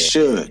 They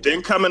should.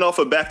 Then coming off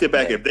a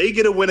back-to-back, if they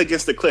get a win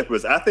against the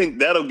Clippers, I think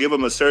that'll give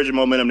them a surge of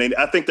momentum.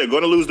 I think they're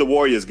going to lose the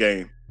Warriors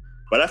game.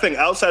 But I think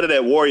outside of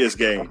that Warriors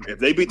game, if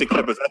they beat the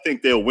Clippers, I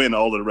think they'll win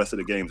all of the rest of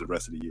the games the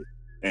rest of the year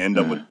and end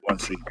up with 1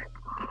 seed.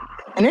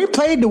 And they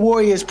played the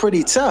Warriors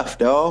pretty tough,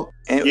 though.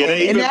 And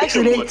they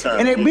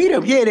beat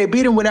them. Yeah, they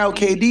beat them without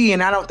KD,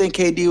 and I don't think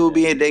KD will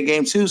be in that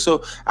game too.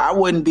 So I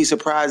wouldn't be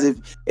surprised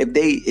if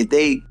they.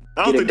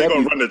 I don't think they're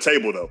gonna run the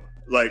table though.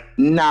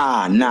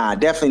 Nah,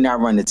 definitely not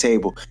run the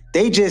table.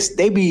 They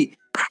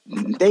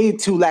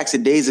too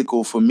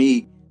lackadaisical for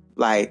me.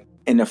 Like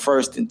in the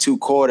first and 2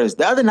 quarters,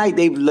 the other night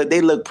they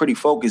look pretty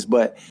focused,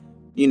 but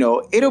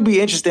it'll be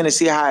interesting to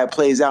see how it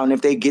plays out and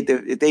if they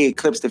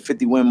eclipse the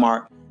 50 win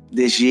mark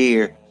this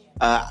year.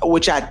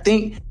 Which I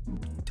think,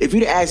 if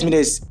you'd asked me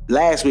this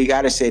last week,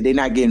 I'd have said they're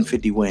not getting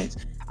 50 wins.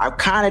 I've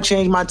kind of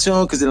changed my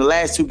tune because in the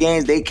last 2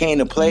 games they came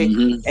to play,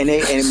 and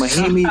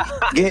Mahimi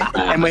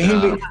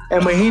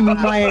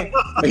playing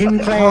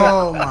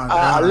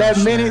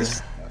 11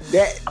 minutes.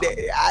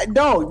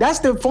 That's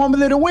the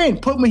formula to win.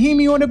 Put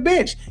Mahimi on the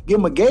bench, give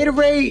him a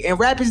Gatorade, and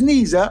wrap his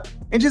knees up,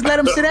 and just let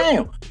him sit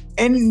down.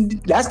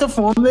 And that's the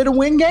formula to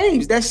win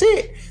games. That's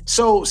it.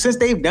 So since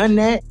they've done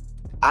that,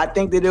 I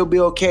think that they'll be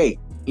okay.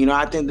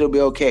 I think they'll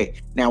be okay.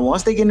 Now,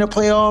 once they get in the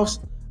playoffs,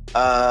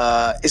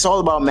 it's all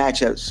about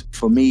matchups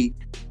for me.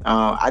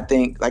 I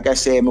think, like I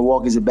said,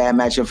 Milwaukee's a bad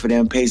matchup for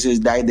them. Pacers,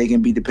 they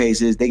can beat the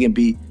Pacers. They can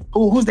beat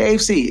who's the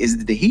AFC? Is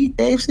it the Heat?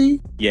 The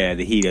AFC? Yeah,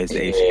 the Heat is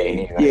the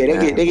AFC. Yeah,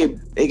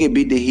 they can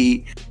beat the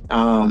Heat.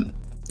 It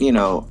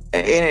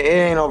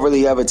ain't no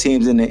really other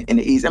teams in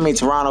the East. I mean,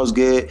 Toronto's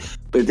good,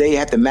 but if they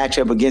have to match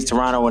up against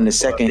Toronto in the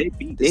second, they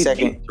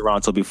beat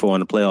Toronto before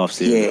in the playoff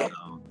series.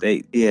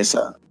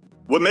 So.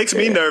 What makes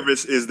me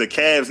nervous is the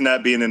Cavs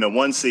not being in the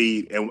 1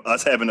 seed and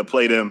us having to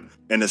play them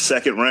in the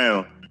second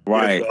round.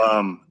 Right.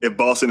 If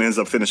Boston ends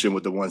up finishing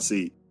with the 1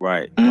 seed.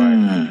 Right.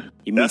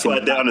 That's why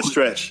down the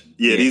stretch.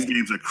 These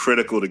games are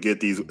critical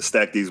to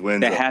stack these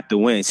wins. They have to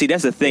win. See,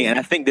 that's the thing. And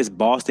I think this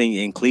Boston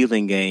and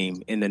Cleveland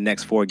game in the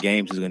next 4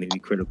 games is going to be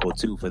critical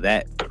too for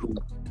that.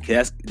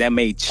 That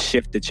may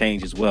shift the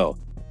change as well.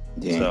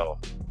 Yeah. So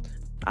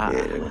I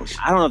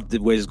don't know if the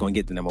Wizards going to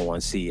get the number 1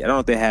 seed. I don't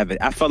know if they have it.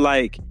 I feel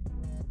like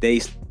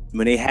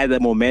when they had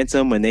that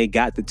momentum, when they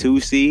got the 2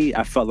 seed,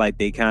 I felt like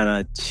they kind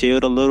of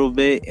chilled a little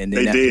bit, and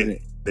then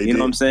know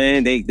what I'm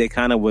saying? They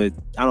kind of would.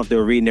 I don't know if they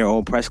were reading their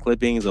own press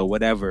clippings or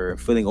whatever,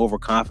 feeling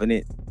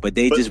overconfident, but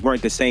they just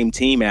weren't the same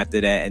team after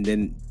that, and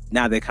then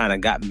now they kind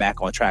of gotten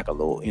back on track a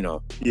little, you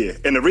know. Yeah,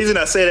 and the reason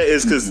I say that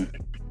is because,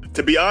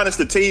 to be honest,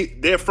 the team,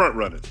 they're front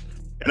runners,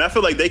 and I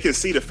feel like they can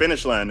see the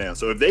finish line now.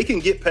 So if they can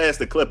get past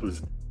the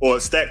Clippers or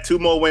stack 2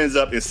 more wins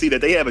up and see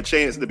that they have a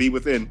chance to be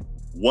within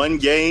 1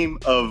 game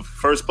of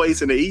first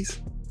place in the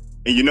East,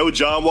 and you know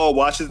John Wall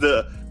watches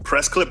the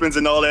press clippings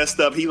and all that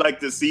stuff. He like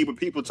to see what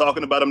people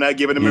talking about him, not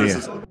giving him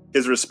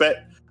his respect.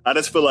 I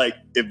just feel like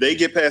if they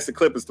get past the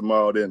Clippers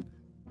tomorrow, then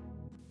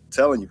I'm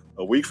telling you,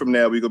 a week from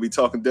now, we're going to be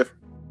talking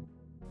different.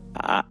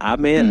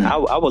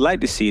 I would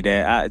like to see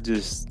that.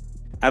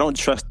 I don't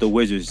trust the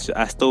Wizards.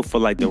 I still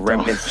feel like the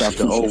remnants of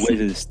the old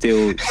Wizards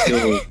still,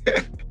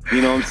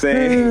 you know what I'm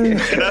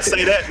saying? And I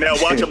say that now,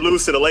 watch them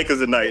lose to the Lakers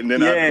tonight, and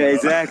then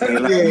exactly.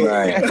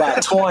 Right.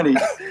 About 20.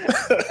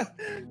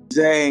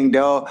 Dang,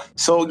 dog.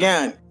 So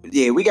again,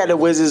 we got the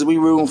Wizards. We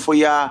rooting for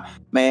y'all,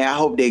 man. I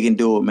hope they can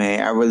do it,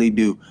 man. I really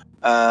do.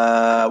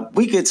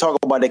 We could talk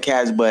about the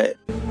Cavs, but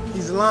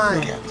he's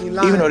lying.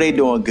 Even though they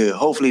doing good,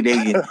 hopefully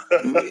they get.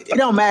 It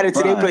don't matter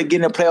till they get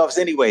in the playoffs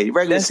anyway.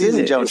 Regular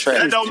season jump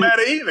trash. That don't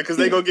matter either because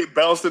they gonna get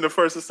bounced in the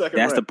first or second.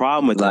 That's round. The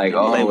problem with like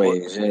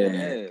always,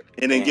 and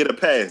then get a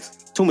pass.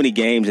 Too many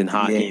games in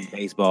hockey and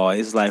baseball.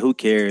 It's like, who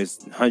cares?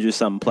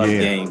 100-something plus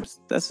games.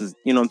 That's just,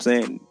 you know what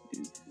I'm saying.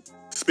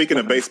 Speaking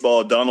of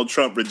baseball, Donald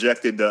Trump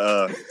rejected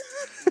the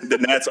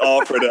Nats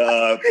offer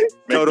to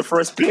throw the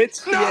first pitch.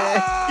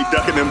 Yeah, he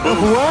ducking them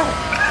boots. What?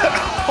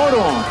 Hold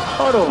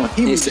on.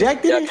 He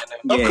rejected it?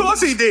 Of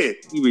course he did.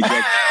 He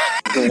rejected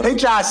it. They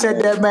try to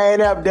set that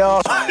man up,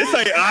 dog. This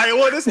ain't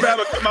Iowa. This man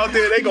will come out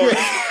there. They gonna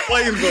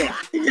flames on.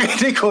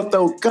 They gonna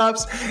throw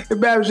cups. The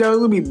Babs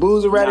Jones will be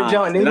booze around the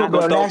joint. And they gonna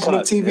go on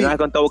national TV. They're not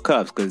gonna throw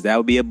cups because that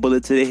would be a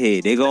bullet to the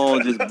head. They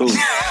gonna just boo.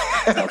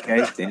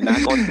 Okay, they're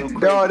not gonna do crazy.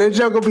 Dog, this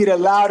joke gonna be the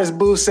loudest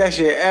boo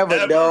session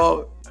ever,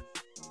 dog.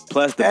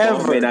 Plus, the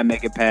ball may not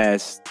make it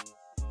past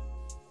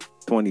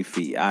 20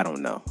 feet. I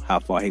don't know how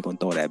far he gonna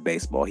throw that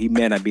baseball. He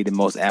may not be the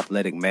most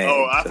athletic man.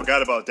 Oh, I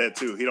forgot about that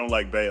too. He don't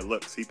like bad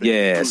looks.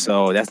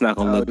 So that's not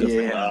gonna look good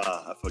for him.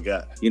 I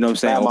forgot. You know what I'm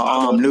saying? My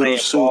arm noodle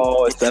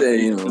soup.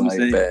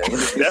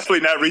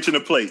 Definitely not reaching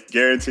the plate.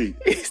 Guaranteed.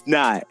 It's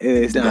not.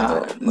 It's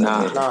not.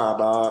 Nah,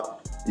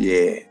 dog.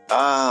 Yeah.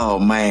 Oh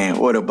man,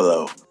 what a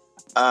blow.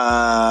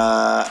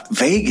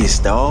 Vegas,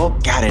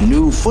 dog, got a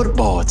new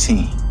football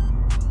team.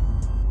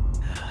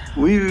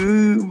 We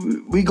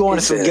going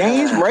to some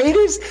games?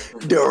 Raiders?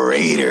 The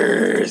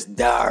Raiders.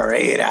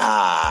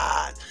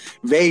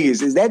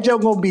 Vegas, is that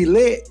joke gonna be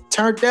lit?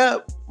 Turned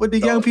up? What the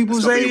young people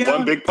say?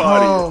 One big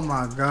party. Oh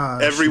my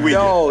God! Every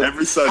weekend,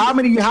 every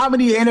Sunday. How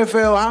many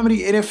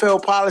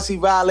NFL policy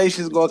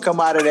violations gonna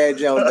come out of that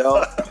joke,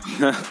 dog?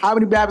 How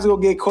many Babs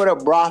gonna get caught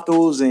up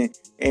brothels and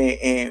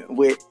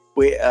with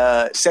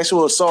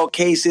sexual assault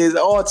cases,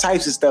 all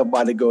types of stuff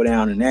about to go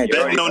down in that.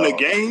 Betting on the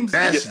games,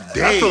 I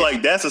feel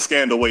like that's a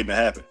scandal waiting to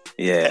happen.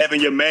 Yeah,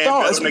 having your man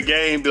bet on the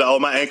game, be like, oh,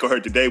 my ankle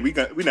hurt today. We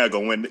not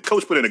gonna win.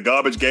 Coach put in a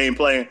garbage game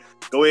plan.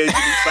 Go ahead, give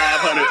me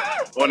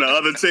 500 on the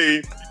other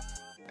team.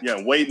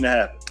 Yeah, waiting to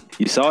happen.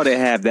 You saw they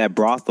have that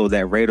brothel,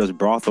 that Raiders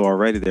brothel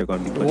already. They're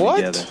going to be putting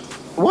together.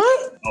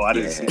 What? Oh, I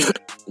didn't see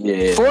that.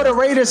 Yeah, for the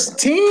Raiders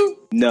team?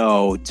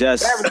 No,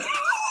 just.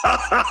 Bro,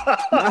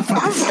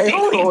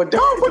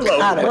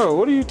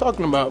 what are you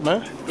talking about,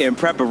 man? In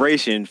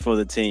preparation for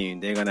the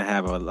team, they're gonna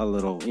have a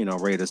little,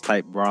 Raiders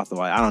type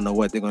brothel. I don't know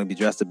what they're gonna be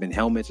dressed up in,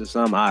 helmets or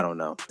something. I don't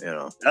know.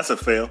 That's a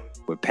fail.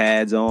 With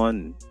pads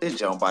on. This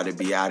jump about to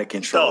be out of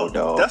control,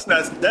 dog.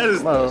 That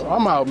is. Bro,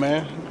 I'm out,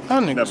 man.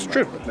 That nigga's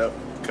tripping.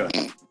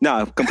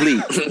 No,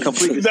 complete.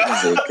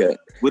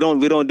 We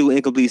don't do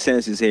incomplete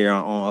sentences here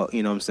on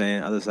you know what I'm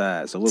saying, other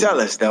side. So tell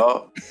us,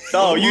 dog.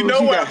 No, you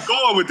know where I'm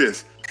going with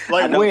this.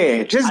 Like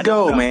where? Just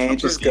go, man.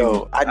 Just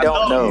go. I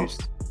don't know.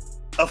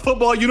 A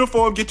football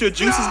uniform get your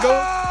juices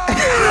going?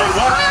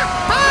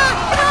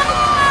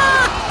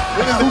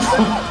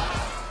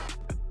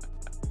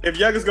 If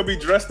Young's gonna be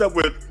dressed up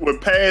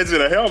with pads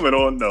and a helmet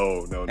on,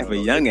 no. If a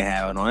Youngin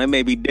have it on, it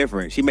may be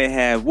different. She may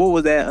have what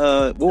was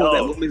that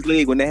women's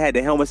league when they had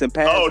the helmets and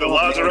pads? Oh, the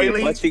lingerie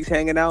league. Butt cheeks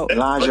hanging out.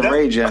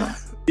 Lingerie jump.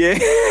 Yeah,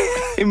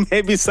 it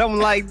may be something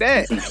like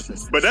that.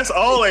 But that's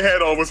all they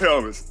had on was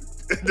helmets.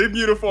 Them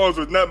uniforms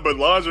was nothing but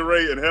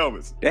lingerie and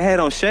helmets. They had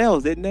on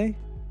shells, didn't they?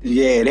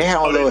 Yeah, they had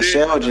on little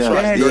shell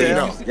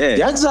jumps. Yeah.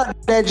 Young's out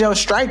that jump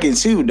striking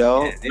too,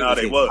 dog. Yeah,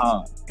 they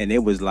was. And it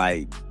was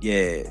like,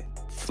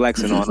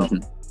 flexing on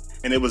them.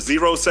 And it was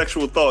zero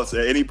sexual thoughts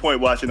at any point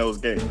watching those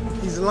games.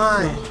 He's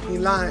lying. He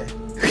lying.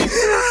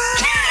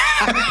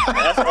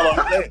 That's all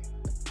I'm saying.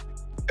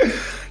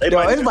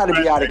 It's about to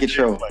be out of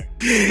control.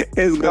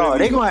 They're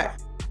going.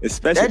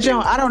 Especially that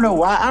jump, I don't know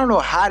why. I don't know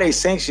how they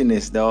sanction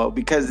this, though.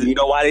 Because you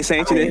know why they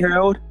sanctioned it,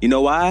 Harold? You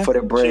know why? For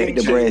the bread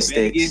sticks.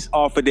 Vegas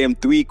offered them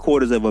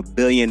 $750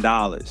 million.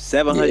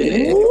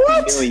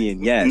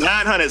 Yes,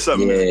 900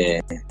 something.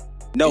 Yeah.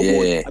 No,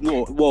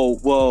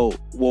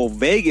 well,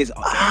 Vegas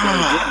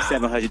getting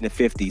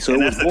 750, so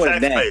and it was more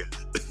than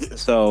that.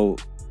 So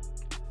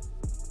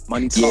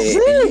money talks.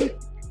 Yeah.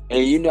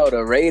 And you know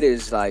the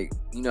Raiders, like,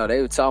 you know,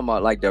 they were talking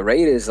about like the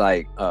Raiders,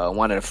 like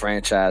one of the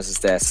franchises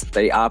that's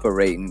they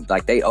operating,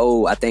 like they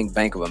owe, I think,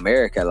 Bank of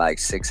America like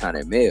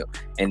 $600 million,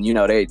 and you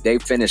know they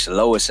finished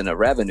lowest in the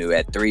revenue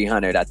at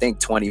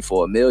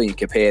 $324 million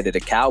compared to the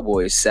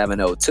Cowboys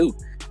 $702.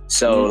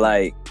 So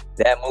like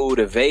that move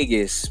to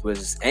Vegas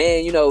was,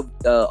 and you know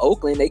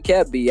Oakland, they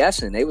kept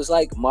BSing. They was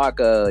like Mark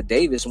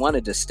Davis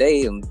wanted to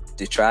stay and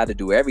to try to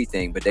do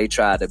everything, but they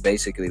tried to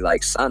basically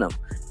like son him.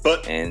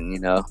 But and you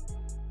know.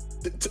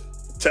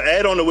 To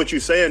add on to what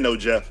you're saying, though,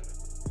 Jeff,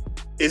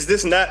 is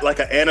this not like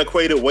an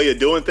antiquated way of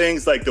doing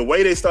things? Like the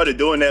way they started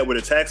doing that, where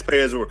the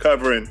taxpayers were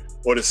covering,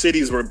 or the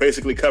cities were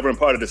basically covering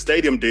part of the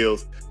stadium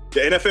deals,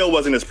 the NFL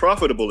wasn't as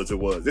profitable as it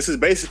was. This is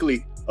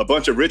basically a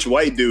bunch of rich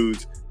white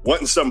dudes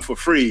wanting something for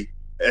free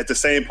at the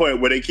same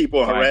point where they keep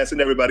on harassing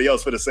everybody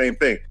else for the same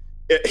thing.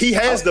 He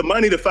has the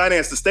money to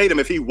finance the stadium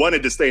if he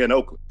wanted to stay in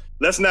Oakland.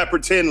 Let's not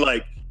pretend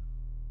like,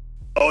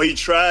 oh, he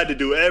tried to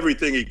do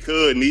everything he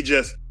could and he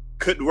just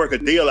couldn't work a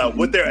deal out.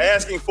 What they're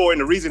asking for,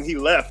 and the reason he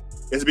left,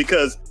 is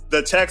because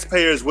the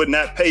taxpayers would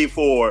not pay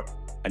for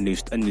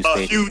a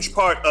huge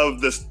part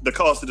of the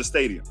cost of the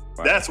stadium.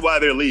 Right. That's why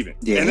they're leaving.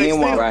 Yeah, and they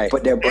still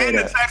put their bread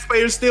up. The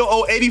taxpayers still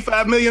owe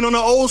 $85 million on the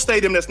old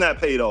stadium that's not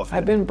paid off.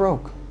 I've been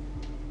broke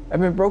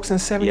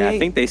since '78. Yeah, I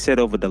think they said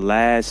over the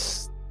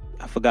last,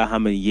 I forgot how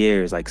many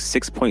years, like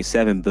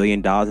 $6.7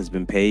 billion has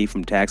been paid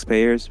from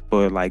taxpayers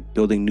for like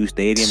building new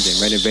stadiums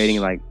and renovating,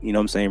 like, you know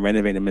what I'm saying,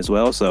 renovating them as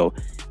well. So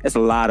it's a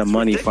lot of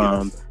money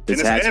from the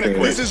taxpayers.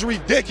 This is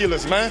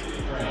ridiculous, man.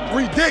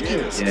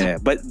 Ridiculous. Yeah,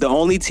 but the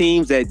only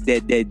teams that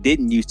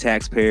didn't use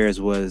taxpayers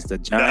was the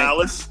Giants.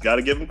 Dallas,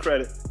 gotta give them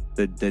credit.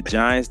 The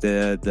Giants,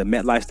 the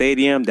MetLife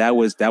Stadium, that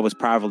was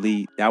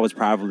privately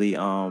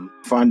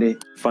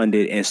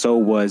funded, and so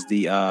was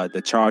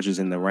the Chargers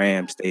and the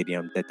Rams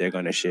Stadium that they're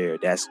going to share.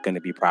 That's going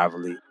to be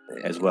privately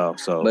as well.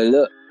 So, but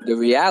look, the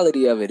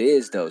reality of it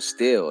is though,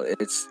 still,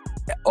 it's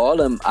all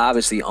them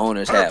obviously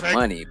owners have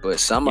money, but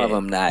some of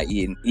them not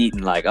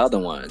eating like other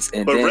ones.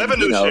 And but then,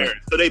 revenue sharing,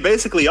 so they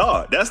basically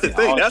are. That's the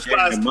thing. That's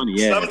why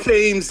some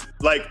teams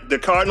like the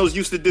Cardinals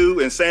used to do,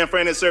 and San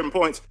Fran at certain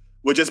points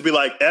would just be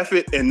like, F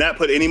it, and not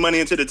put any money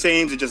into the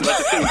teams and just let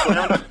the teams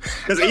clown.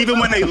 Because even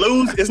when they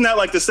lose, it's not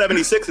like the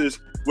 76ers.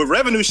 With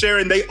revenue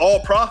sharing, they all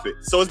profit.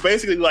 So it's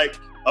basically like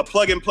a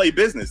plug-and-play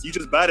business. You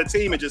just buy the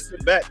team and just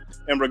sit back,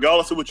 and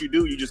regardless of what you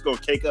do, you just go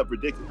cake up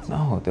ridiculous.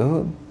 No,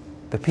 dude.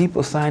 The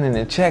people signing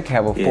the check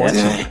have a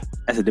fortune.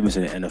 That's the difference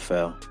in the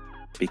NFL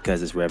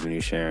because it's revenue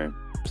sharing.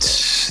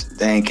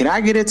 Dang, can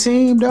I get a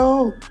team,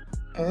 though?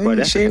 But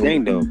that's the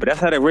thing, though. But that's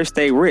how the rich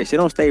stay rich. They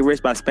don't stay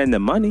rich by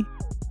spending money.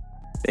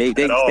 They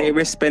stay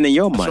rich spending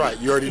your money. That's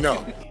right. You already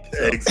know.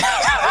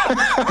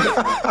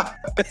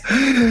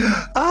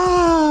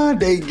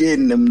 They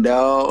getting them,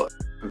 dog.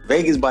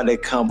 Vegas about to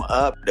come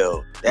up,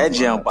 though. That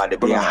jump about to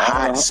be a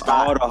hot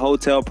spot. All the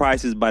hotel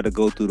prices about to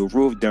go through the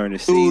roof during the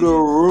season. Through the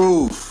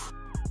roof.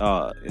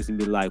 It's going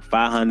to be like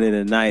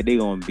 $500 a night. They're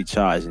going to be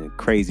charging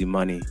crazy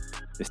money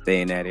to stay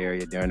in that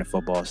area during the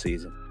football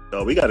season.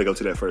 Oh, we got to go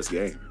to that first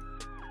game.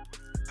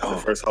 The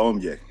first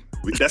home game.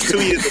 That's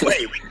 2 years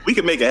away. We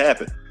can make it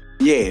happen.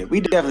 Yeah, we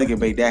definitely can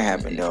make that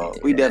happen, dog.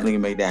 We definitely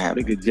can make that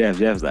happen. Look at Jeff.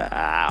 Jeff's like,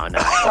 I don't know.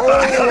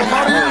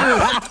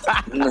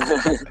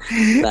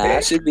 Nah,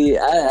 I should be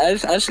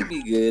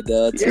good, 2 years.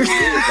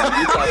 Like,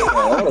 you talking about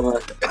all of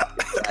us.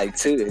 Like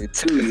 2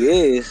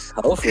 years,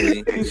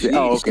 hopefully.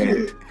 Oh,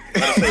 okay.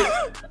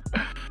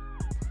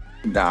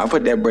 Nah, I'll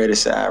put that bread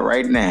aside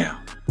right now.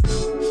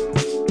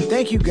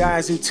 Thank you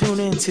guys who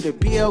tune in to the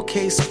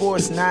BLK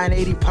Sports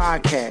 980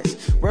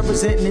 podcast,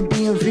 representing the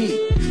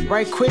DMV.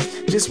 Right quick,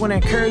 just want to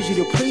encourage you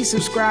to please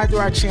subscribe to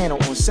our channel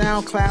on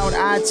SoundCloud,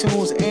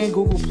 iTunes, and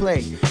Google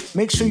Play.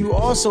 Make sure you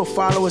also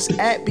follow us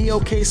at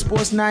BLK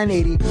Sports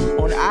 980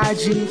 on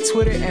IG,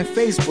 Twitter, and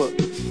Facebook.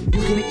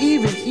 You can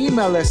even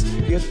email us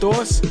your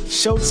thoughts,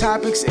 show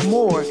topics, and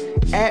more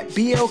at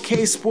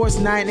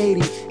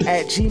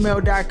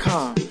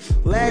blksports980@gmail.com.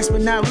 Last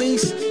but not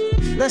least,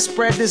 let's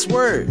spread this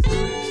word.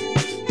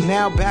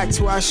 Now back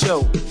to our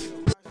show.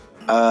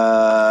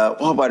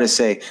 What am I about to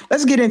say?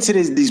 Let's get into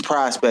these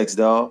prospects,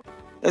 dog.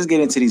 Let's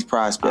get into these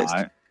prospects.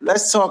 Right.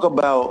 Let's talk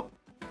about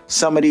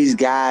some of these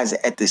guys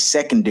at the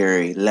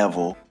secondary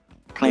level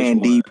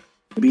playing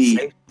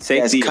DB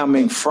that's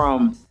coming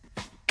from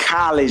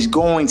college,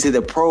 going to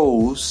the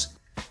pros.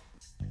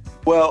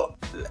 Well,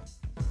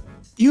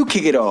 you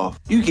kick it off.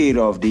 D. Who's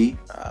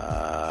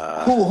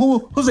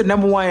the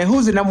number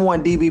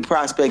one DB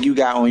prospect you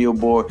got on your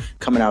board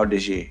coming out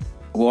this year?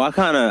 Well, I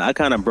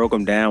kind of broke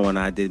them down when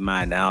I did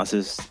my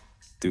analysis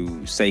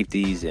through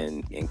safeties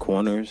and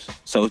corners.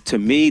 So to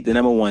me, the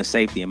number one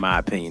safety, in my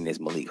opinion, is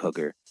Malik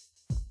Hooker.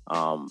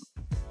 The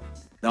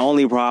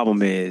only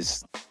problem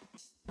is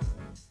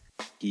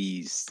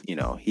he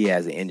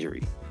has an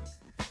injury.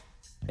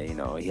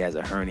 He has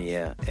a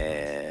hernia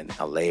and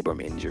a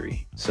labrum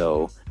injury.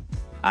 So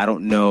I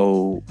don't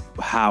know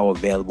how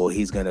available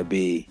he's going to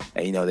be.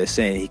 And, they're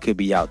saying he could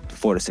be out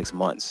 4 to 6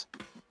 months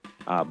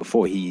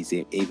before he's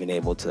even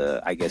able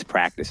to, I guess,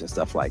 practice and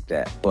stuff like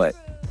that. But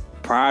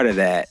prior to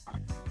that,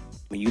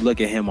 when you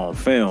look at him on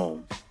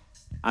film,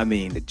 I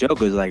mean, the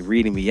Joker's like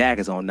reading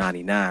Miyaka's on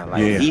 99.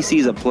 Like he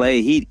sees a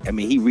play, he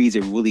reads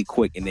it really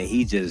quick, and then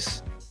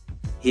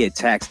he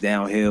attacks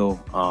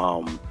downhill.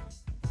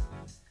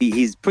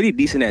 He's pretty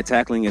decent at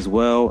tackling as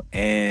well.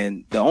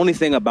 And the only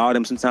thing about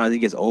him, sometimes he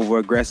gets over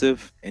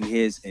aggressive in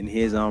his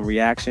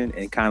reaction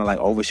and kind of like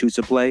overshoots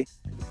a play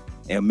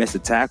and miss a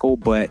tackle.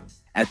 But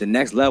at the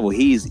next level,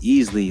 he's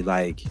easily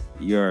like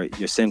your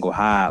single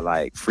high,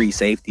 like free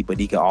safety, but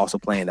he can also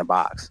play in the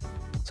box.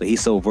 So he's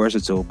so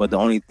versatile. But the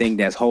only thing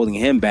that's holding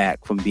him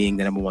back from being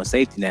the number one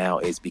safety now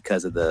is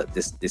because of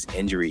this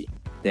injury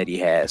that he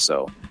has.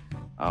 So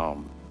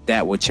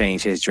that would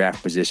change his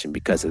draft position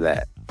because of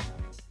that.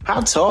 How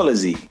tall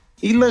is he?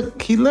 He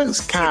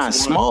looks kind of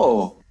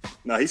small.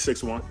 No, he's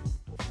 6'1".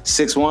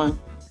 6'1"?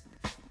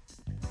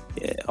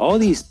 Yeah, all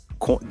these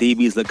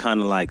DBs look kind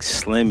of like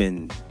slim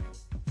and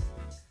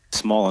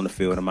small on the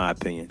field, in my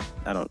opinion.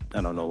 I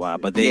don't know why,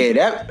 but they're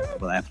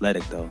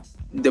athletic though.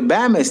 The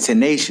Bama is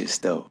tenacious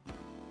though.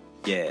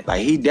 Yeah,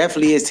 like he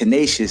definitely is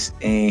tenacious,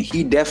 and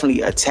he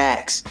definitely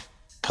attacks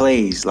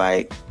plays.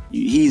 Like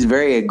he's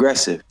very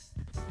aggressive.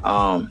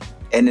 And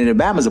then the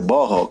Bama's a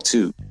ball hawk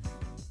too.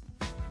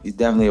 He's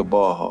definitely a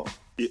ball hawk.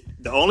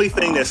 The only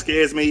thing that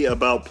scares me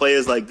about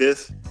players like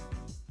this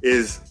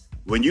is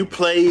when you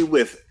play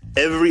with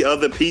every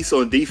other piece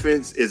on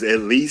defense is at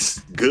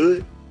least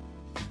good.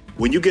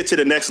 When you get to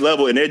the next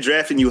level and they're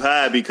drafting you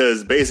high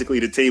because basically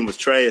the team was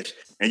trash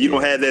and you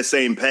don't have that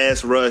same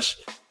pass rush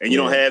and you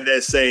don't have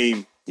that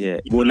same. Yeah.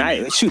 Well,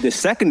 the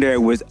secondary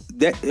was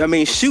that. I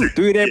mean, 3 of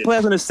their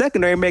players in the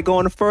secondary may go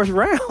in the first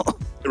round.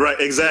 Right.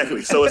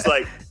 Exactly. So it's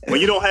like when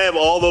you don't have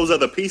all those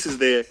other pieces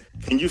there,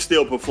 can you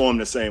still perform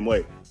the same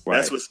way? Right.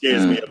 That's what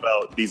scares me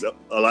about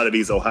a lot of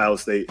these Ohio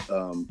State.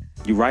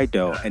 You're right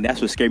though, and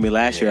that's what scared me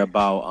last year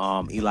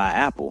about Eli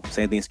Apple.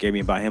 Same thing scared me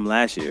about him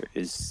last year.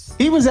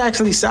 He was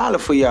actually solid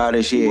for y'all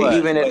this year,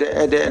 even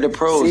at the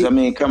pros. See, I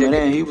mean, coming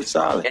in, he was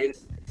solid.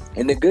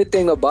 And the good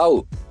thing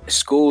about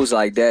schools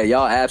like that,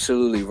 y'all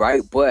absolutely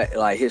right. But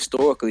like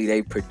historically,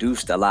 they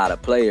produced a lot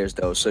of players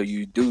though, so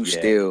you do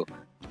still.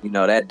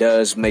 That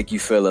does make you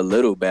feel a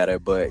little better.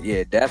 But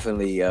yeah,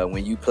 definitely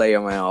when you play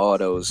around all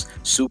those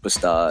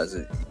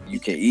superstars,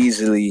 you can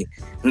easily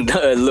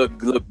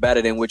look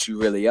better than what you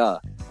really are.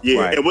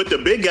 Yeah, right. And with the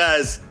big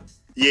guys,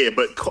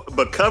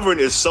 but covering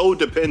is so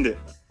dependent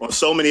on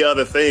so many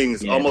other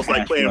things, almost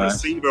like playing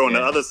receiver on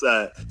the other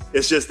side.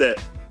 It's just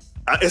that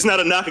it's not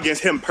a knock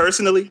against him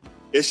personally.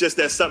 It's just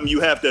that something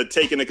you have to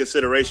take into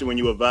consideration when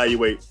you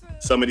evaluate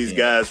some of these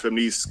guys from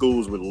these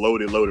schools with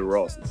loaded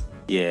rosters.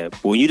 Yeah,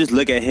 but when you just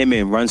look at him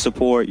in run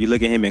support, you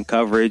look at him in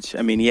coverage.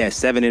 I mean, he had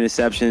 7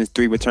 interceptions,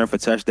 3 return for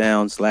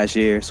touchdowns last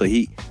year. So if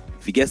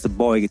he gets the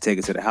ball, he can take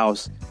it to the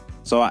house.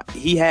 So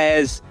he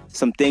has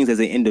some things as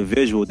an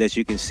individual that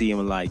you can see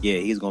him like,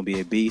 he's going to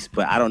be a beast.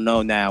 But I don't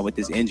know now with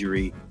this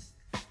injury,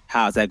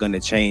 how is that going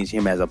to change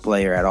him as a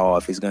player at all?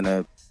 If he's going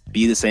to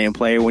be the same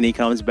player when he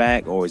comes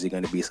back, or is he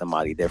going to be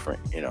somebody different?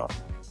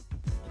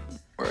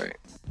 Right.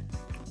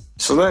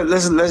 So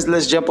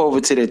let's jump over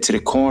to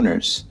the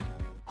corners.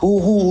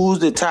 Who's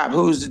the top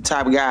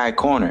guy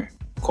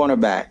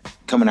cornerback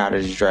coming out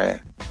of this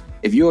draft?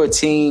 If you're a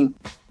team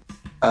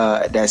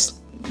that's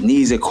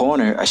needs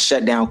a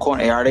shutdown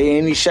corner, are there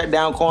any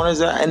shutdown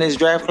corners in this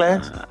draft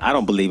class? I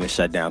don't believe in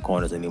shutdown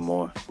corners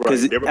anymore.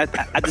 Because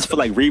I just feel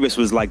like Revis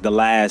was like the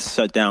last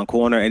shutdown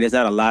corner, and there's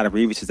not a lot of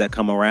Revises that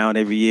come around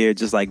every year,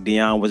 just like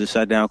Deion was a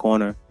shutdown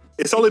corner.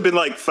 It's only been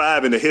like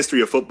 5 in the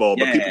history of football,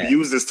 but people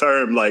use this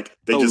term like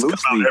they just loosely.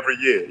 Come out every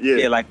year.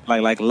 Yeah,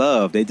 like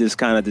Love. They just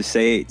kind of just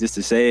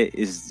to say it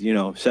is,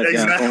 shut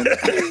down.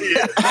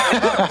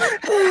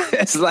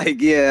 It's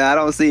like, I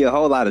don't see a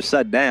whole lot of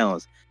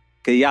shutdowns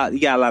because you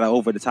got a lot of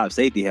over the top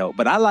safety help.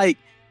 But I like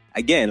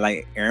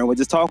Aaron was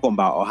just talking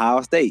about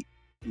Ohio State.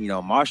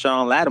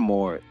 Marshawn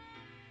Lattimore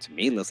to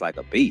me looks like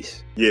a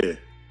beast. Yeah,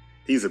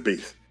 he's a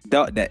beast.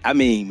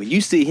 When you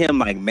see him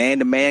like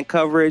man-to-man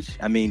coverage,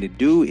 the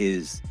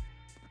dude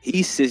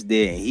he sits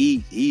there and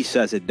he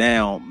shuts it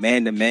down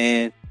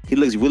man-to-man. He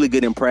looks really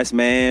good in press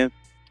man.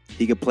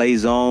 He can play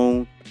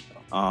zone.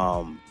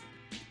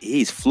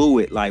 He's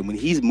fluid. Like when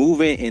he's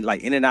moving and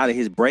like in and out of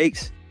his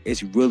breaks,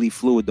 it's really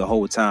fluid the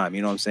whole time.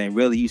 You know what I'm saying?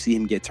 Really, you see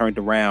him get turned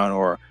around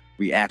or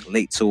react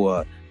late to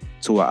a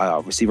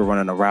receiver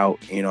running a route.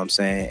 You know what I'm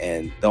saying?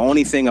 And the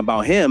only thing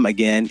about him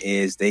again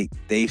is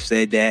they've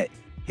said that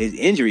his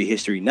injury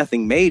history,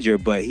 nothing major,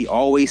 but he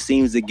always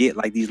seems to get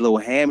like these little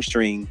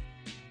hammy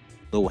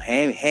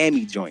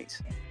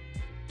joints.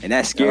 And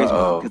that scares me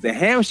because the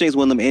hamstring's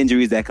one of them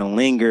injuries that can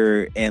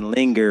linger.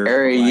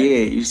 Every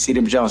year. You see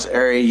them jumps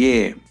every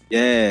year.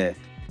 Yeah.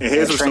 And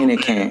here's a training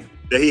camp.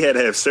 That he had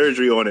to have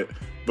surgery on it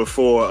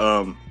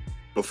before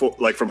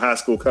like from high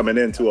school coming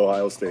into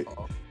Ohio State.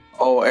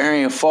 Oh,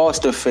 Arian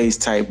Foster face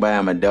type by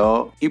him, a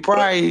dog. He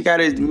probably got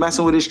it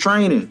messing with his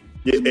training.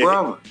 Yeah, his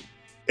brother.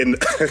 And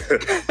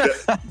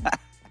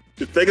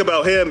the thing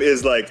about him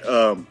is like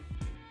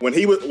when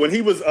he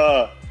was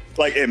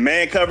like in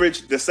man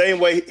coverage, the same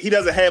way he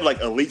doesn't have like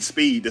elite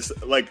speed.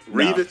 Like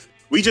Revis,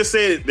 we just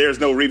said there's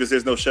no Revis,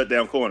 there's no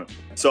shutdown corner.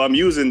 So I'm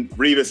using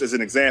Revis as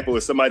an example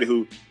as somebody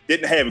who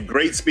didn't have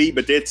great speed,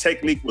 but their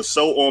technique was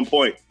so on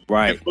point.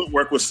 Right. And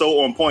footwork was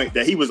so on point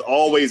that he was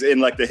always in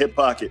like the hip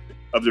pocket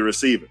of the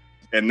receiver.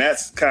 And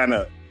that's kind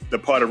of the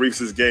part of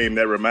Revis's game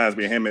that reminds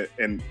me of him,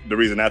 and the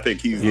reason I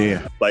think he's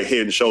like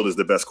head and shoulders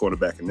the best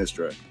cornerback in this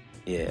draft.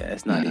 Yeah,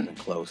 it's not even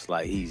close.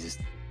 Like he's just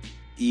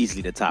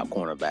easily the top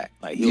cornerback.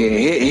 Like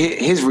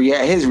his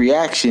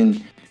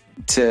reaction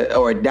to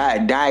or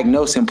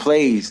diagnosing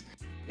plays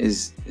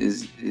is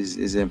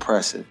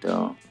impressive,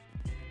 though.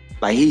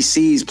 Like he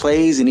sees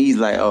plays and he's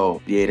like,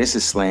 oh yeah, this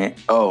is slant.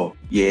 Oh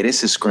yeah,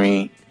 this is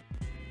screen.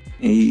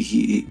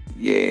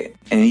 And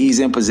and he's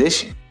in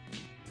position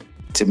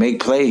to make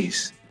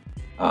plays.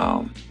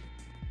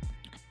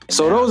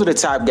 So those are the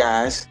top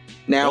guys.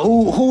 Now,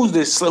 who's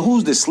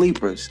the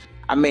sleepers?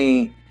 I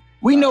mean,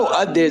 we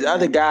know there's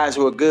other guys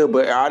who are good,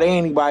 but are there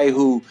anybody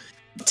who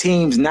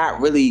teams not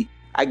really,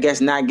 I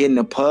guess, not getting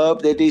the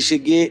pub that they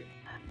should get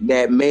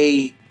that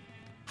may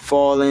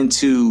fall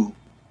into,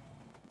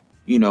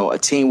 a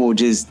team will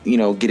just,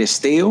 get a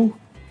steal?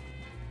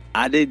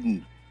 I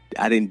didn't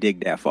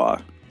dig that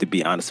far, to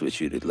be honest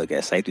with you, to look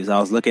at safeties. I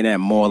was looking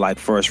at more like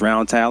first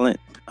round talent.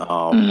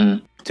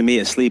 To me,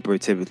 a sleeper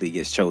typically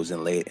gets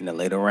chosen late in the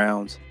later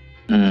rounds.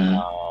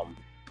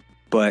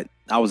 But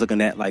I was looking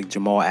at like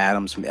Jamal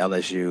Adams from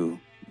LSU,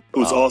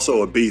 who's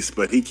also a beast,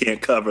 but he can't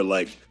cover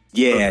like.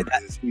 Yeah,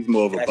 he's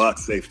more of a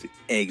box safety.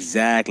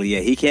 Exactly.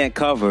 Yeah, he can't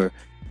cover.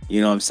 You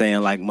know what I'm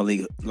saying? Like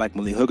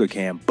Malik Hooker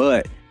can,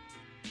 but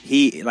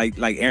he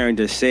like Aaron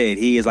just said,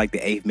 he is like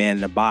the eighth man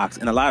in the box,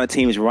 and a lot of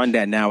teams run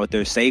that now with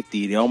their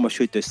safety. They almost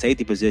treat their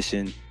safety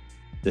position,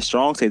 the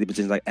strong safety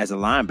position, like as a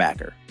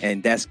linebacker,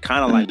 and that's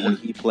kind of like what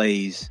he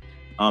plays.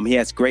 He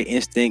has great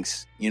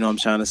instincts. You know what I'm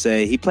trying to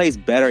say? He plays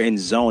better in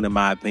zone, in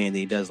my opinion,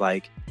 than he does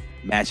like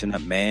matching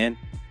up man.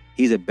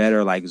 He's a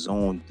better like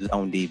zone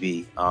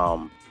DB.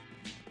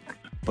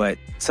 But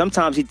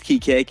sometimes he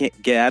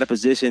can't get out of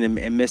position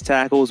and miss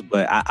tackles,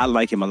 but I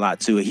like him a lot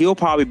too. He'll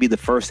probably be the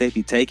first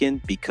safety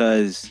taken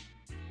because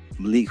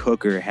Malik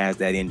Hooker has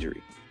that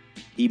injury.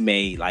 He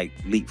may like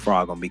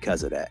leapfrog him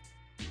because of that.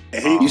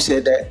 You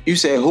said that. You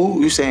said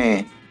who? You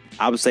saying?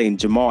 I was saying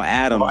Jamal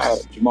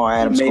Adams. Jamal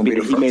Adams. He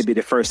may be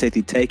the first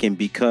safety taken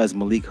because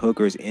Malik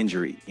Hooker's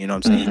injury. You know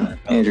what I'm saying?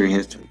 Injury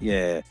history.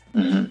 Yeah.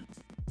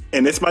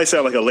 And this might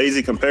sound like a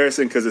lazy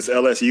comparison because it's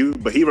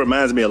LSU, but he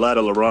reminds me a lot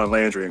of LaRon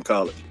Landry in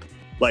college.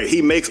 Like,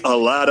 he makes a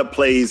lot of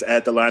plays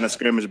at the line of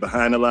scrimmage,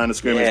 behind the line of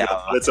scrimmage.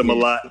 Blitz him a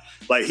lot.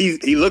 Like,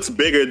 he looks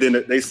bigger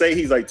than they say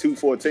he's like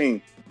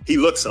 214. He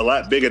looks a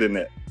lot bigger than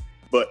that.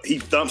 But he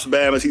thumps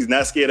Bammers. He's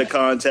not scared of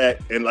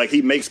contact. And, like,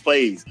 he makes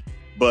plays.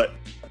 But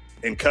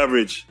in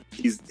coverage,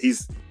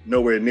 he's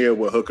nowhere near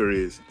what Hooker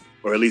is,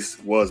 or at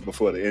least was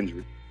before the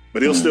injury.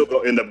 But he'll still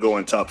end up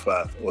going top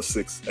 5 or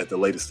 6 at the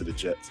latest to the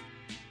Jets.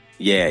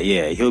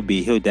 Yeah. He'll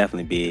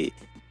definitely be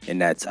in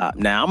that top.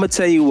 Now, I'm going to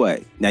tell you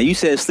what. Now, you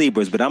said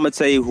sleepers, but I'm going to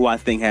tell you who I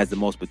think has the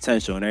most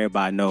potential, and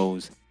everybody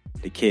knows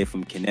the kid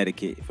from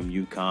Connecticut, from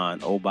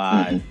UConn,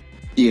 Obi.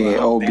 Yeah,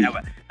 Obi.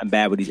 I'm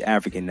bad with these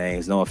African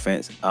names, no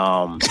offense.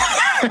 Melifonwu.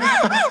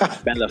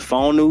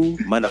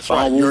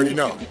 Right, you already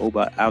know.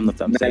 Obi, I don't know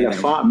if I'm saying that.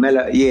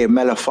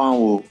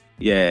 Melifonwu.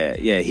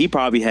 Yeah, he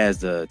probably has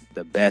the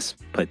best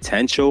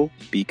potential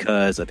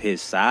because of his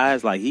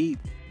size. Like, he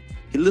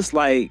looks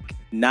like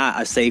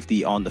not a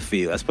safety on the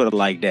field. Let's put it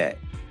like that.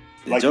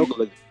 The Joker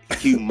looks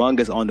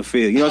humongous on the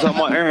field. You know what I'm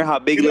talking about, Aaron? How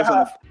big he looks on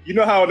the field? You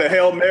know how in the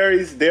Hail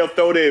Marys, they'll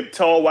throw their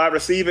tall wide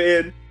receiver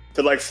in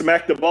to, like,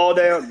 smack the ball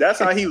down? That's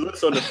how he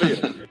looks on the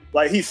field.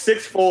 Like, he's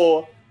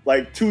 6'4",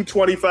 like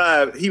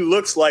 225. He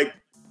looks like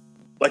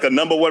a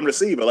number one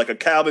receiver, like a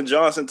Calvin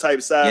Johnson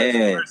type size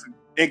person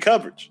in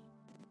coverage.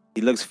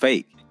 He looks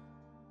fake.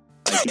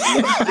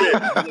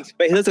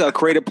 He looks like a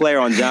creative player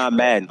on John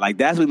Madden. Like,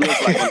 that's what he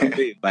looks like on the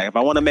field. Like, if I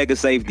want to make a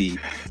safety,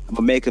 I'm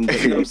gonna make him. You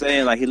know what I'm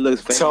saying? Like, he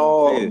looks fake.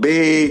 Tall,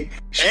 big,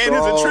 strong. And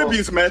his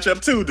attributes match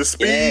up too. The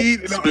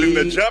speed,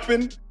 the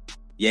jumping.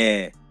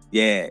 Yeah.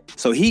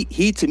 So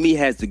he to me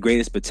has the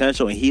greatest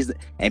potential,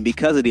 and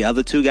because of the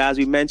other two guys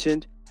we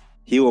mentioned,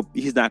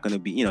 he's not going to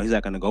be, he's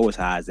not going to go as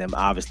high as them.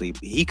 Obviously,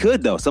 he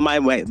could though.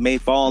 Somebody may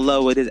fall in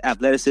love with his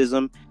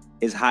athleticism,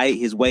 his height,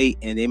 his weight,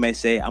 and they may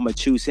say, I'm gonna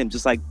choose him.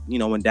 Just like,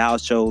 when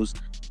Dallas chose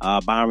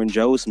Byron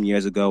Jones some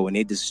years ago, and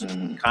they just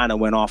kind of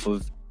went off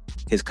of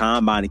his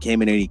combine and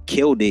came in and he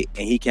killed it,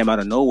 and he came out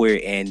of nowhere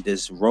and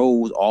just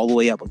rose all the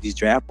way up with these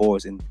draft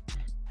boards and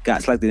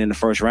got selected in the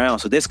first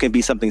round. So this could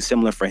be something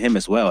similar for him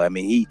as well. I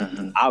mean, he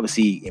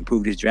obviously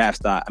improved his draft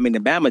stock. I mean, the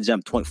Bama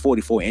jumped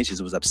 44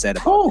 inches, was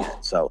upset about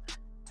that. So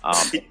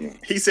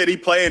he said he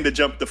planned to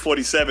jump to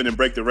 47 and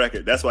break the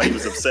record. That's why he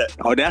was upset.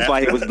 That's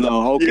why he was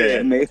blown.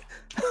 Okay, man.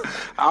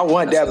 I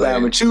want that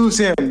Bama. Choose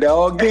him,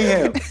 dog.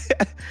 Get him.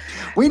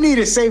 We need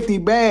a safety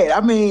bad.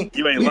 I mean,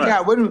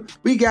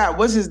 we got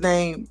what's his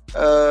name?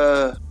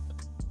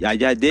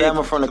 Yeah, did.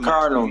 Bama from the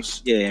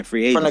Cardinals. Yeah, and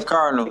free agent. From the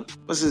Cardinals.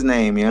 What's his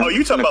name, yeah? Oh,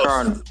 you talking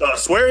about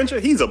Swearinger?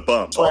 He's a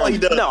bum. All he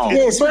does. No,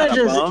 yeah,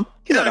 Swearinger.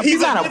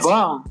 He's not a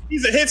bum.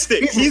 He's a hit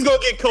stick. He's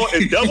gonna get caught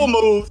in double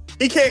moves.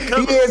 He can't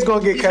cover. He is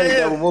gonna get caught in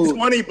double moves.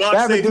 20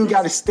 blocks. That dude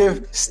got a stiff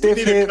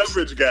hips.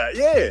 Coverage guy.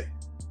 Yeah.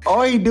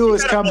 All he do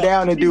is come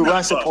down and do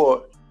run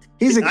support.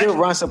 He's a good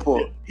run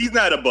support. He's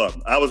not a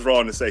bum. I was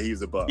wrong to say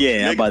he's a bum.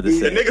 Yeah, I'm about to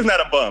say the nigga's not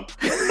a bum,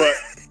 but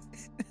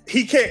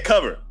he can't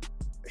cover.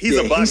 He's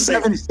a box.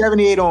 He's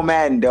 78 on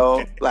Madden,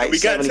 dog. Like we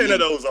got 10 of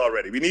those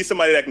already. We need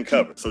somebody that can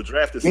cover. So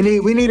draft this.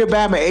 We need a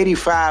Bama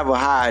 85 or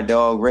higher,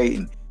 dog,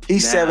 rating.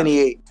 He's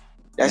 78.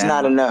 That's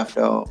not enough,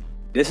 dog.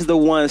 This is the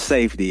one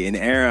safety. And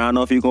Aaron, I don't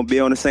know if you're going to be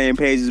on the same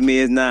page as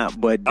me or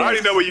not, but I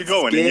already know where you're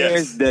going.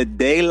 Yes. The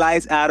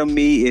daylights out of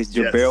me is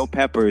Jabril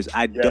Peppers.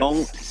 I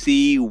don't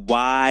see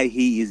why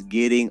he is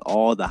getting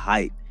all the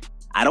hype.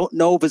 I don't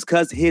know if it's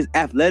because of his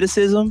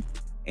athleticism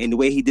and the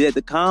way he did at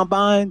the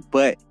combine,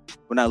 but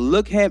when I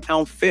look at him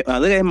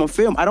on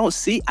film, I don't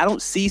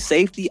see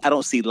safety. I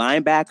don't see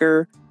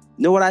linebacker.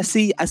 You know what I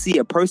see? I see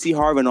a Percy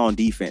Harvin on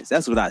defense.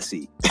 That's what I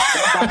see.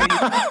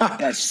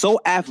 That's so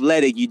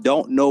athletic, you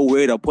don't know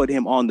where to put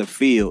him on the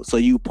field. So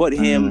you put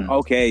him,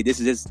 okay,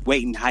 this is his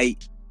weight and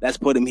height. Let's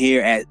put him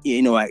here at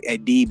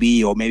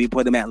DB, or maybe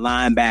put him at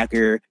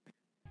linebacker.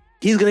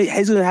 He's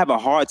gonna have a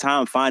hard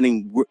time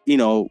finding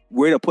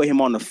where to put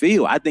him on the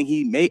field. I think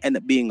he may end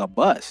up being a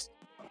bust.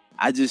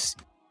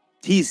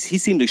 He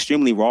seemed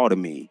extremely raw to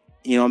me.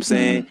 You know what I'm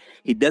saying?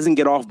 He doesn't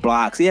get off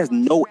blocks. He has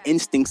no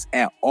instincts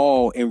at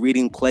all in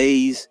reading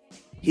plays.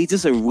 He's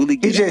just a really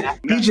good.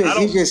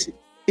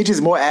 He's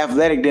just more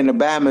athletic than the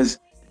Bamas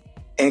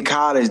in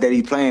college that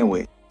he's playing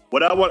with.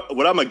 What I'm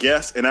gonna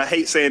guess, and I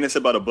hate saying this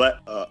about a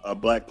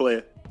black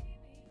player,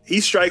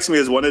 he strikes me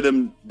as one of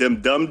them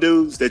dumb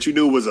dudes that you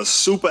knew was a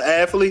super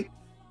athlete,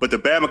 but the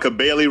Bama could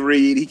barely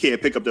read. He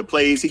can't pick up the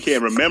plays. He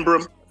can't remember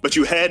them. But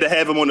you had to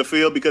have him on the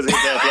field because of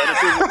his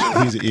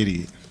athleticism. He's an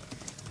idiot.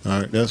 All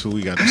right, that's what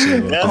we got to say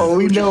about that.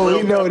 We know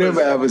them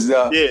Bamas,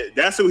 though. Yeah,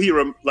 that's who he,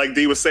 like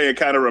D was saying,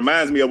 kind of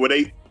reminds me of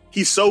where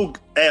he's so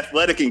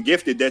athletic and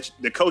gifted that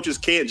the coaches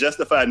can't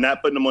justify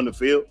not putting him on the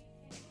field.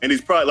 And he's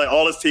probably, like,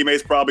 all his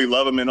teammates probably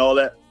love him and all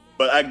that.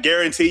 But I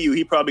guarantee you,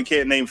 he probably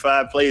can't name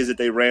 5 plays that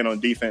they ran on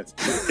defense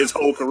his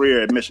whole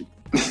career at Michigan.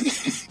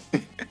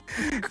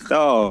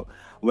 So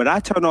when I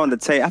turned on the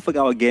tape, I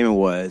forgot what game it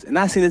was, and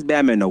I seen this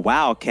Batman in the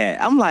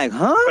Wildcat. I'm like,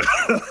 huh?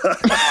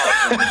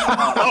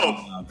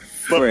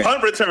 But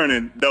punt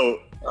returning, though,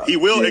 he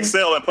will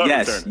excel at punt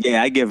returning.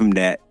 Yeah, I give him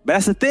that. But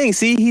that's the thing.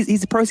 See,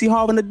 he's Percy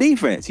Harvin the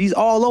defense. He's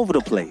all over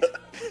the place.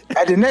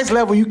 At the next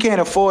level, you can't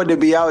afford to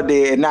be out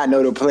there and not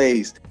know the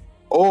plays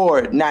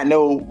or not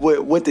know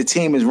what the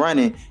team is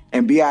running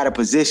and be out of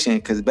position,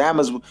 because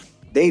Bama's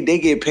they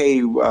get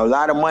paid a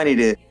lot of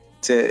money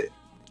to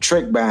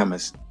trick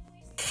Bama's.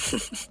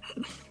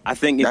 I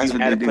think if you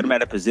had to put him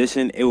at a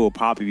position, it will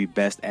probably be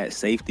best at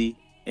safety,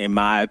 in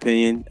my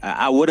opinion.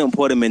 I wouldn't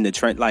put him in the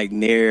trench, I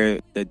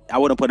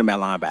wouldn't put him at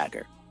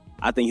linebacker.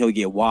 I think he'll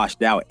get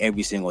washed out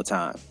every single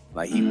time.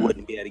 Like, he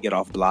wouldn't be able to get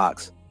off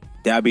blocks.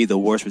 That would be the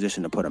worst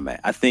position to put him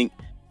at. I think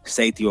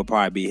safety will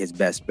probably be his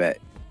best bet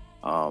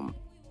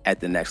at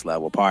the next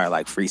level, probably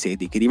like free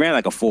safety, because he ran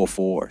like a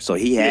 4.4, so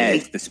he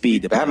has the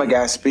speed. Bama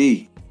got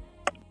speed.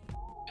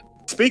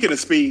 Speaking of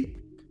speed,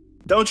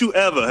 don't you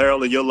ever,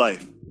 Harold, in your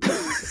life,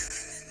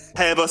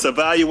 have us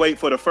evaluate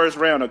for the first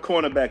round a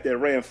cornerback that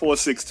ran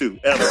 4.62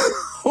 ever.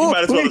 You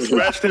might as well have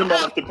scratched him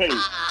off the page.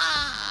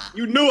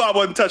 You knew I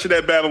wasn't touching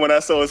that Bama when I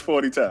saw his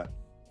 40 time.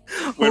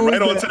 Went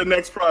right on to the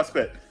next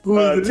prospect.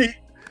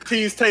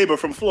 Tease Tabor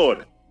from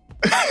Florida.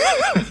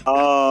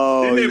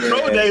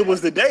 Pro day was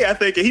the day, I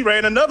think, and he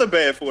ran another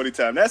bad 40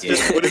 time. That's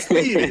just what his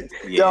speed is.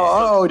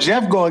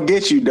 Jeff gonna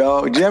get you,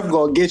 dog. Jeff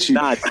gonna get you.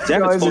 Nah,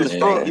 Jeff is Florida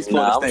State. He's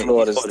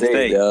Florida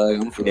State,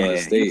 dog. I'm Florida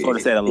State. He's Florida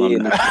State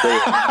alumni.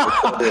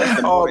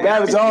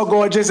 That was all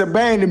going just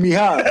abandon me,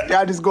 huh?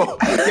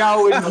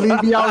 Y'all would just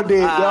leave me out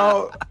there,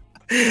 dog.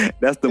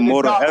 That's the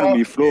mortal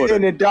enemy, Florida.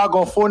 In the dog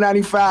on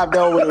 495,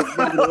 dog,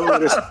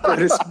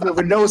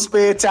 with no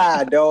spare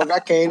tire, dog. I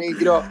can't even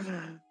get up.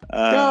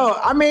 No,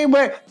 I mean,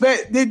 but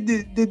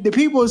the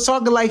people are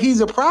talking like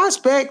he's a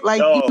prospect, like,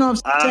 you know what I'm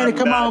saying, to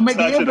come out and make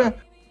an impact.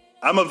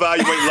 I'm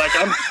evaluating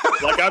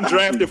like I'm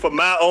drafted for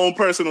my own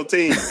personal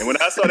team, and when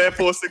I saw that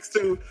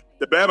 4.62,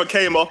 the Bama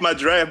came off my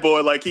draft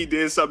board like he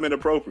did something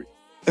inappropriate.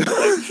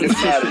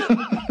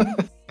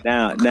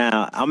 Now,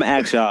 I'm gonna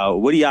ask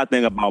y'all, what do y'all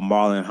think about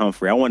Marlon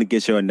Humphrey? I want to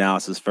get your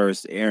analysis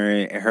first,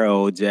 Aaron,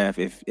 Harold, Jeff.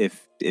 If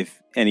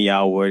any of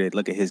y'all were to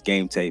look at his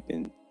game tape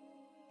and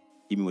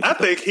give me what you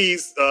think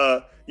he's.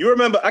 You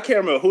remember? I can't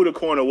remember who the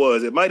corner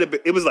was. It might have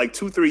been. It was like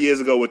 2-3 years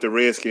ago with the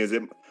Redskins.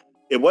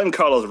 It wasn't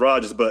Carlos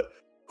Rogers, but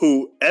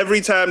who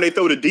every time they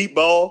throw the deep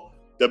ball,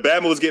 the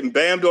Bama was getting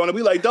bammed on, and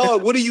we like,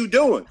 dog, what are you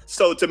doing?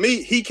 So to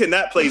me, he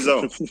cannot play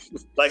zone.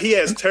 Like, he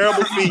has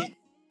terrible feet.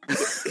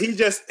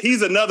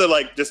 He's another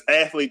just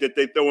athlete that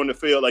they throw in the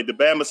field. Like, the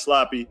Bama's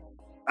sloppy.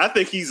 I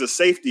think he's a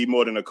safety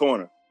more than a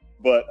corner.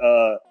 But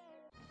I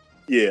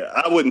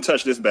wouldn't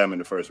touch this Bama in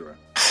the first round.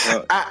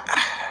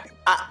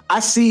 I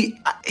see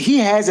he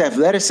has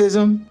athleticism,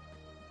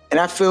 and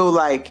I feel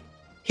like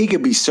he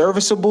could be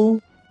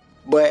serviceable.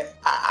 But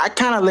I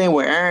kind of lean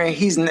with Aaron.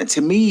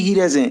 To me, he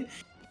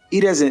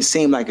doesn't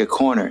seem like a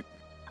corner.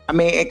 I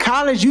mean, in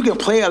college, you can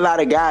play a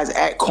lot of guys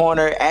at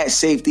corner, at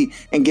safety,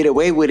 and get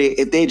away with it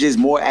if they're just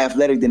more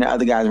athletic than the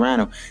other guys around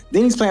them.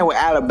 Then he's playing with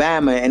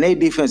Alabama, and their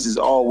defense is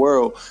all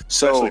world.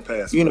 So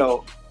you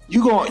know,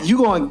 you're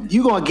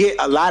gonna get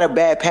a lot of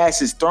bad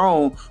passes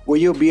thrown where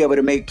you'll be able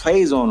to make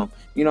plays on them.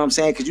 You know what I'm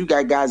saying? Because you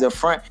got guys up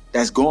front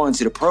that's going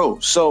to the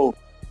pros. So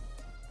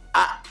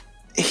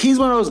he's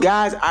one of those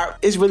guys.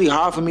 It's really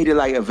hard for me to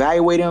like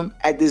evaluate him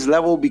at this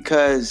level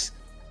because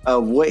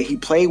of what he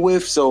played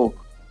with. So,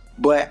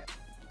 but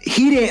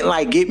he didn't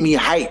like get me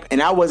hype,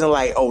 and I wasn't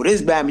like, "Oh,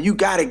 this Batman, you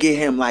gotta get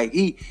him." Like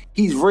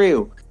he's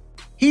real.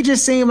 He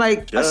just seemed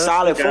like a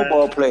solid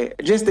football player.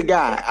 Just a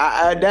guy.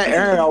 That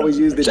Aaron always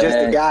used the just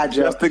a guy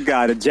joke. Just a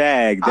guy, the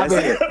Jag. That's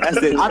it. That's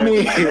it.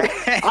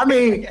 I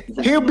mean,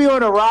 he'll be on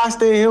the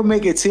roster. He'll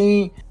make a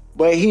team,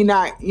 but he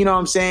not. You know what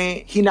I'm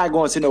saying? He not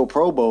going to no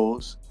Pro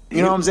Bowls.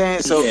 You know what I'm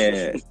saying? So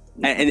yeah.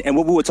 And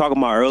what we were talking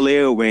about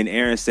earlier when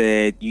Aaron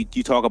said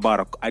you talk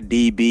about a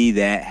DB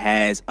that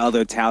has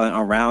other talent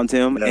around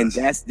him, yes.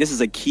 And this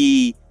is a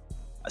key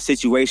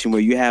situation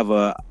where you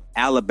have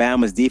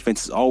Alabama's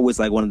defense is always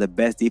like one of the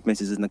best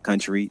defenses in the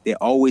country. They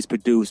always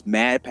produce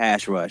mad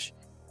pass rush,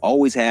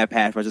 always have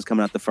pass rushes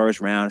coming out the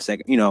first round,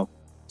 second. You know,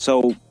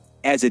 so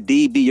as a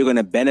DB, you're going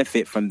to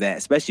benefit from that,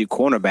 especially a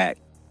cornerback.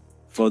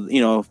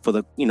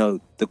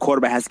 The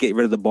quarterback has to get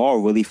rid of the ball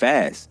really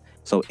fast.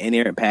 So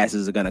inerrant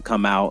passes are going to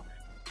come out,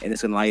 and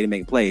it's going to allow you to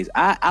make plays.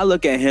 I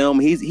look at him.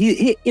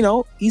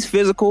 He's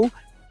physical.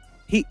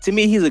 To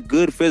me, he's a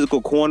good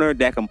physical corner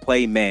that can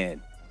play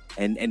man,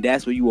 and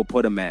that's where you will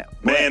put him at.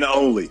 Man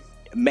only.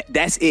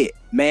 That's it.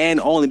 Man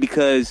only,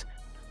 because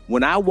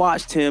when I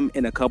watched him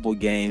in a couple of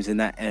games,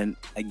 and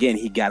again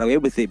he got away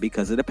with it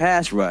because of the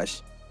pass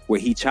rush, where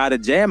he tried to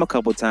jam a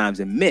couple times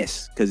and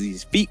miss because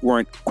his feet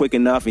weren't quick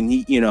enough, and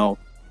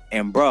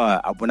And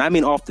bruh, when I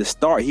mean off the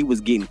start, he was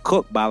getting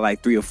cooked by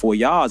like 3 or 4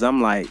 yards.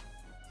 I'm like,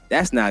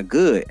 that's not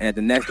good. And at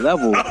the next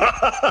level,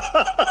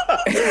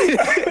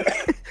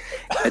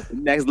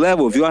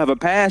 if you don't have a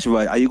pass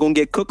rush, are you gonna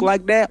get cooked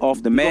like that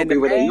off the man?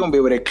 You're gonna be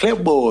with a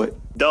clipboard.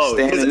 Dog,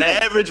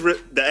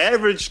 the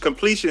average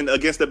completion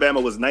against Alabama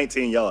was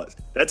 19 yards.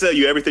 That tells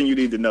you everything you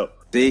need to know.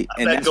 See,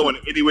 I'm not going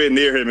anywhere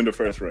near him in the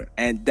first round.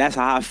 And that's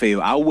how I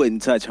feel. I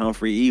wouldn't touch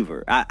Humphrey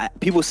either.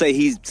 People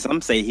say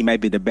some say he might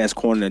be the best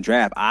corner in the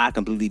draft. I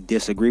completely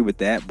disagree with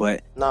that,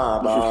 but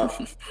nah, Bob.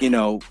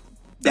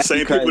 The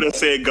same people that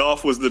said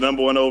Goff was the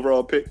number 1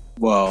 overall pick.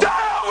 Well,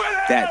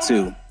 that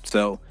too.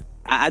 So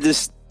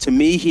to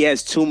me, he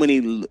has too many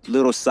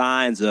little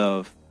signs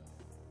of,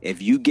 if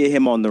you get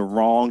him on the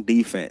wrong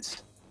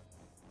defense,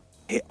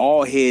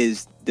 all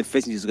his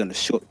deficiencies are going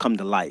to come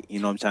to light. You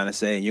know what I'm trying to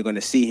say? And you're going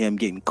to see him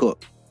getting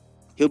cooked.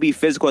 He'll be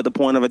physical at the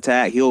point of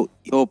attack. He'll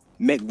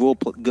make real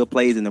good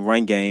plays in the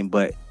run game,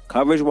 but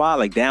coverage-wise,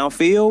 like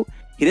downfield,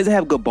 he doesn't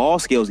have good ball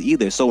skills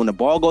either. So when the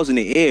ball goes in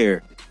the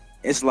air,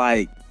 it's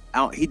like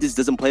he just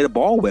doesn't play the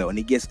ball well, and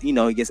he gets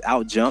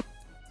out-jumped.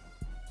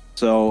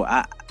 So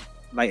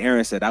like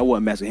Aaron said, I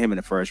wouldn't mess with him in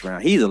the first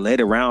round. He's a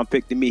later round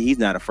pick to me. He's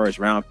not a first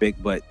round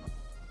pick, but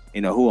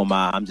who am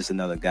I? I'm just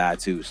another guy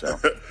too. So,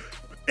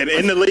 and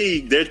in the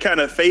league, they're kind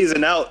of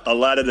phasing out a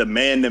lot of the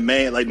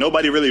man-to-man. Like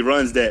nobody really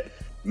runs that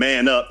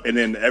man up, and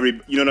then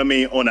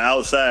on the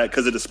outside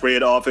because of the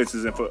spread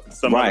offenses and for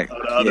some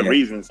other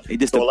reasons.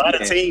 So a lot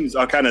of teams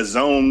are kind of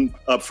zone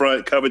up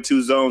front, cover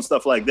 2 zone,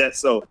 stuff like that.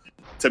 So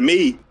to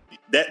me,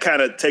 that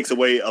kind of takes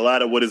away a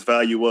lot of what his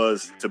value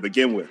was to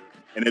begin with.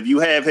 And if you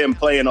have him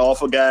playing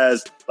off of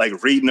guys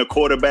like reading a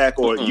quarterback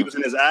or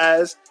using his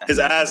eyes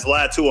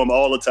lie to him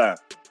all the time.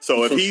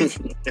 So if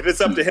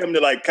it's up to him to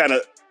like kind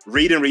of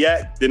read and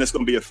react, then it's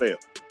going to be a fail.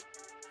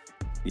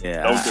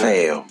 Yeah,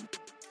 fail.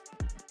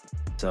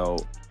 So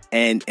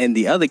and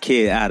the other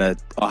kid out of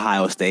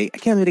Ohio State, I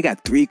can't believe they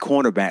got 3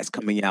 cornerbacks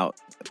coming out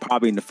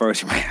probably in the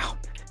first round.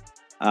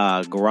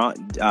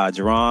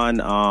 Jaron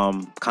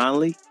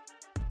Conley.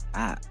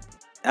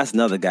 That's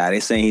another guy.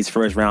 They're saying he's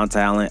first round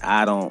talent.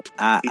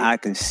 I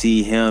can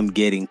see him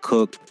getting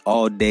cooked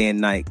all day and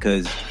night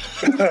because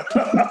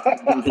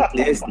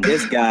this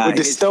guy with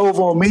the stove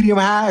on medium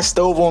high.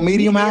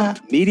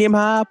 Medium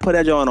high. Put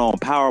that joint on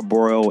power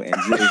broil and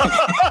just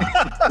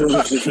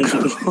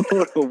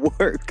go to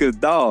work. Cause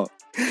dog,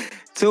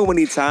 too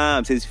many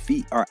times his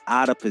feet are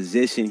out of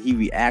position. He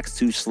reacts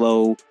too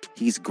slow.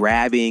 He's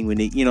grabbing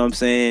when you know what I'm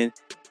saying.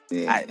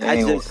 Yeah,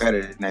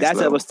 that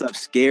type of stuff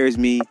scares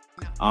me.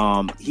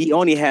 He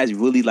only has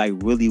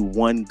really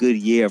one good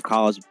year of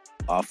college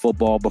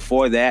football.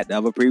 Before that, the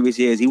other previous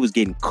years, he was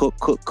getting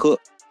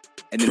cooked.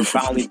 And then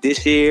finally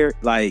this year,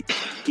 like,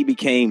 he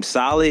became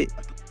solid.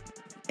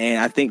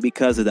 And I think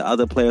because of the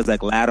other players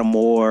like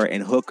Lattimore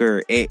and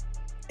Hooker, it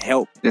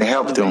helped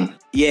him.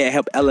 Yeah, it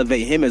helped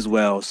elevate him as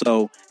well.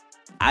 So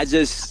I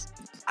just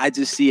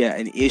see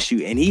an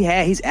issue. And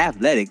he's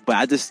athletic,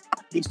 but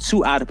he's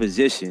too out of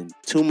position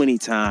too many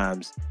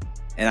times.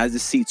 And I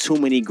just see too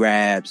many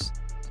grabs.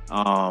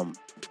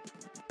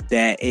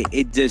 that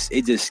it just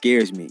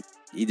scares me.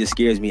 It just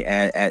scares me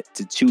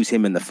to choose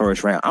him in the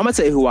first round. I'm gonna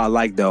tell you who I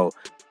like though.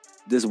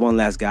 This one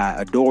last guy,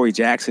 Adoree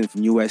Jackson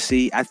from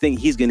USC. I think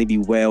he's gonna be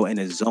well in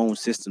a zone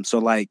system. So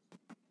like,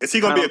 is he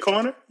gonna be a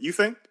corner? You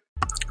think?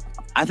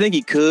 I think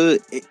he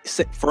could.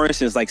 For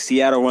instance, like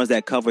Seattle runs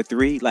that cover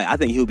 3. Like I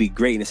think he'll be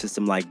great in a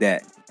system like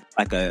that.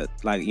 He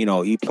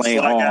playing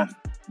off.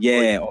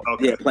 Yeah,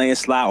 okay. Playing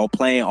slot or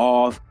playing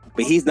off.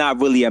 But he's not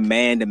really a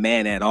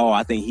man-to-man at all.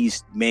 I think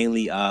he's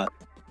mainly a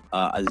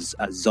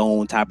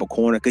zone type of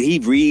corner because he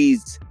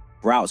reads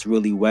routes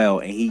really well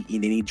and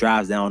then he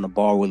drives down the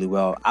ball really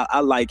well.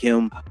 I like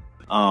him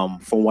from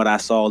what I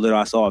saw, little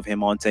I saw of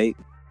him on tape.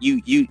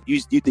 You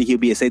think he'll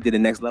be a safety to the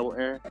next level,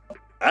 Aaron?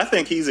 I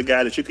think he's a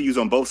guy that you could use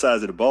on both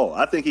sides of the ball.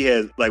 I think he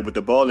has, like, with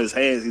the ball in his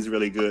hands, he's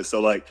really good.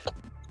 So, like,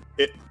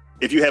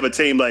 if you have a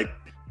team like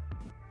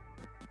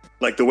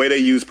the way they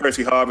use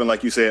Percy Harvin,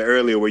 like you said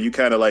earlier, where you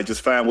kind of like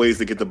just find ways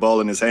to get the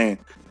ball in his hand.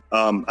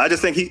 I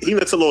just think he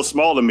looks a little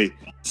small to me.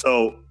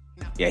 So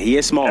yeah, he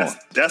is small.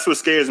 That's what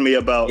scares me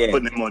about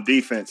putting him on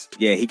defense.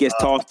 Yeah, he gets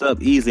tossed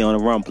up easily on a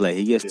run play.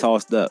 He gets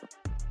tossed up.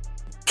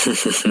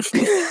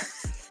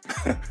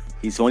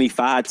 He's only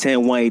 5'10",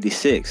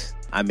 186.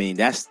 I mean,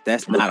 that's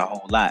not a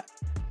whole lot.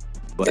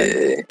 But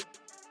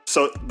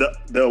so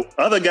the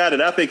other guy that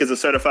I think is a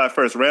certified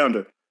first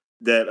rounder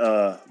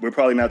that we're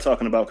probably not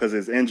talking about because of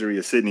his injury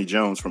is Sidney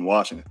Jones from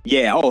Washington.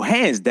 Yeah,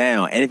 hands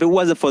down. And if it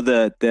wasn't for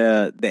the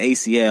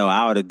ACL,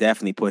 I would have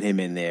definitely put him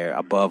in there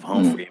above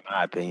Humphrey, in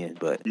my opinion.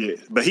 But yeah,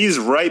 but he's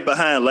right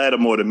behind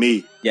Lattimore to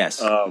me.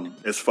 Yes,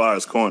 as far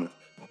as corner.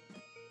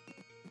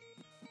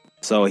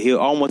 So he'll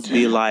almost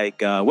be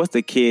like what's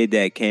the kid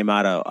that came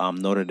out of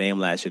Notre Dame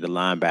last year, the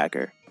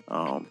linebacker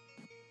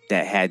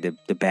that had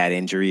the bad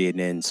injury, and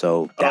then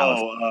Dallas.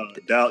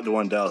 The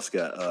one Dallas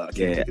got. I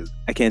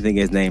can't think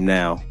of his name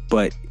now,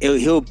 but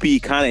he'll be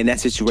kind of in that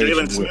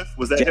situation. Jalen Smith,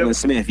 was that Jalen him?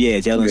 Smith? Yeah,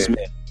 Jalen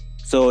Smith.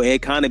 So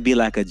it kind of be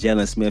like a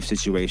Jalen Smith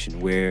situation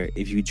where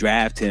if you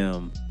draft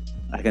him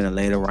like in a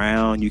later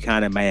round, you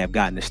kind of may have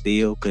gotten a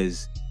steal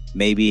because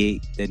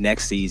maybe the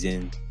next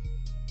season,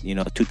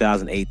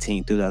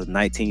 2018,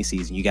 2019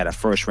 season, you got a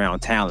first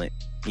round talent,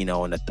 in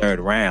the third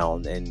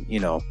round, and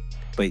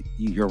But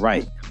you're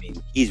right. I mean,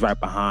 he's right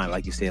behind,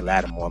 like you said,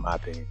 Lattimore, in my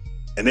opinion.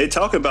 And they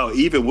talk about,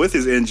 even with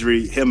his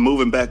injury, him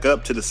moving back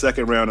up to the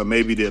second round or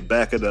maybe the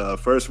back of the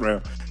first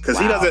round. Because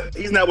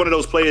he's not one of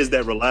those players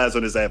that relies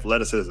on his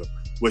athleticism,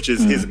 which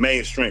is his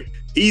main strength.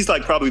 He's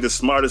like probably the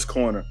smartest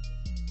corner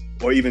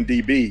or even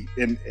DB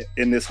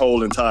in this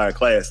whole entire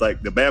class.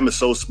 Like, the Bama's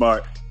so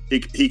smart.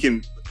 He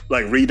can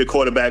like read the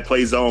quarterback,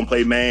 play zone,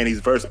 play man.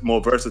 He's more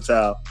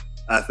versatile,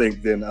 I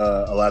think, than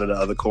a lot of the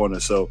other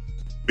corners. So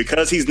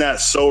because he's not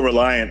so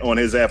reliant on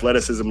his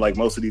athleticism like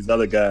most of these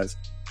other guys,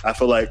 I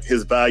feel like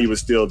his value is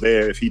still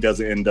there if he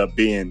doesn't end up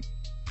being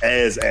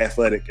as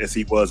athletic as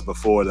he was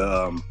before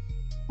the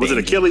was it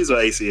Achilles or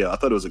ACL? I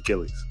thought it was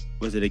Achilles.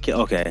 Was it Achilles?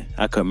 Okay,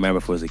 I couldn't remember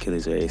if it was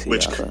Achilles or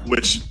ACL.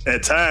 Which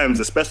at times,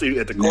 especially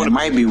at the corner, it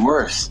might be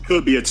worse.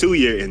 Could be a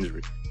 2-year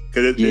injury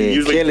because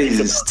usually Achilles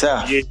is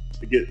tough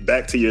to get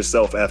back to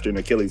yourself after an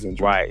Achilles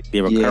injury. Right,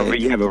 the recovery.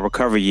 You have a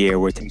recovery year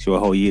where it takes you a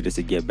whole year just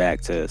to get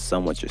back to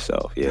somewhat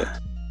yourself. Yeah.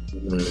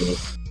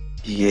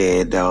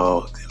 Yeah,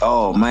 dog.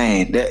 Oh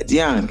man,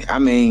 Young. I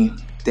mean,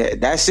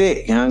 that's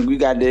it, Young. We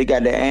got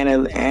the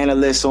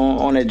analysts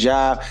on the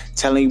job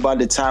telling you about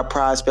the top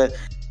prospect.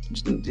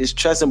 Just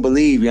trust and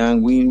believe,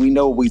 Young. We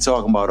know what we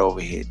talking about over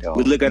here, dog.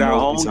 We look at our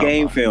own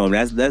game film.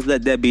 Let's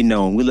let that be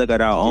known. We look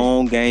at our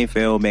own game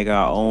film, make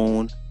our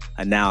own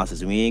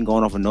analysis. We ain't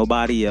going off of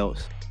nobody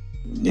else.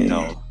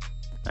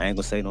 I ain't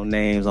gonna say no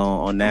names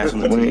on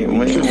national TV.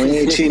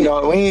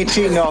 We ain't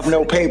cheating off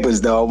no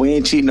papers, dog. We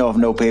ain't cheating off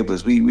no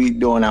papers. We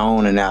doing our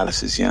own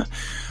analysis, yeah.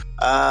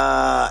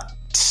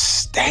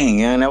 Dang,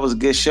 man, that was a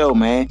good show,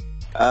 man.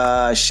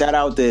 Shout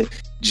out to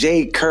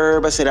Jay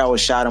Curb. I said I would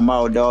shout him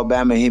out, dog.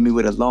 Bama hit me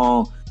with a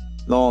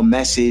long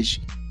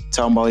message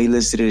talking about he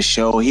listened to the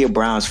show. He a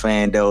Browns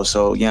fan, though,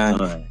 so Young, you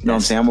know what I'm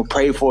saying? I'm gonna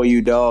pray for you,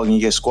 dog, and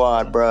your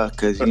squad, bro,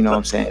 because you know what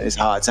I'm saying? It's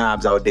hard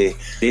times out there.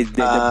 The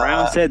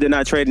Browns said they're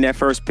not trading that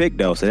first pick,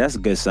 though, so that's a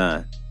good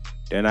sign.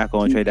 They're not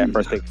going to trade that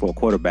first pick for a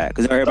quarterback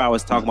because everybody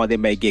was talking about they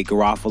may get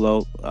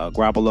Garoppolo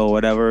or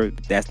whatever.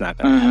 That's not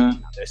going to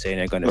happen. They're saying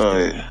they're going to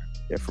trade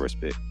their first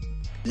pick.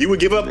 You would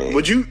give up?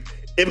 Would you?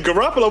 If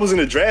Garoppolo was in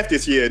the draft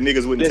this year,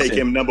 niggas wouldn't take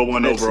him number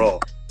one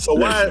overall. So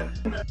why?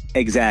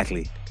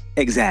 Exactly.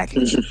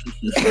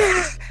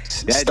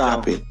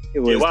 Stop it.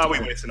 Why are we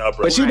wasting our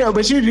breath? But you know,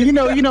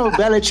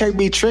 Belichick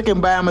be tricking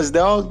Bama's,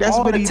 dog. That's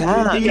all what the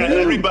time. He got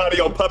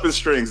everybody on puppet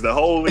strings, the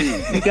whole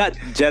league. He got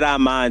Jedi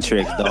mind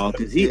tricks, dog.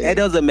 Because it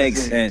doesn't make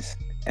sense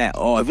at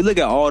all. If you look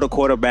at all the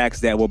quarterbacks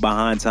that were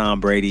behind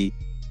Tom Brady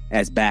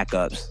as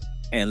backups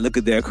and look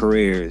at their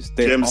careers,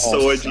 Jim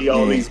Sorgi,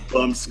 all these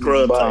bum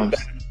scrubs.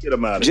 Get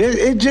him out of here.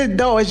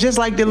 It's just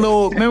like the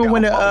little. Remember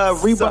when the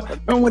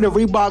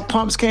Reebok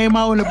pumps came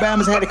out and the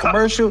Bama's had a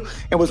commercial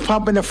and was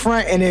pumping the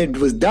front and it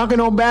was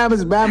dunking on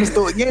Bama's. Bama's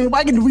thought, yeah, if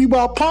I get the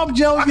Reebok pump,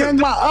 Joe, young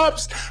my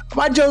ups,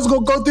 my Joe's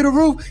gonna go through the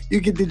roof.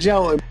 You get the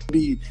Joe and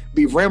be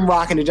rim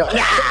rocking the Joe,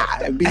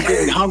 and be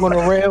getting hung on the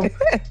rim.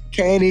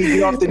 Can't even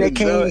get off the net.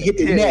 Can't even hit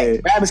the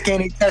net. Bama's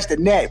can't even touch the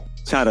net.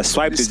 Trying to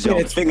swipe the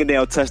Joe,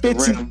 fingernail touch the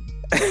rim.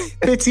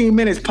 15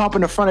 minutes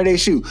pumping the front of their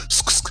shoe.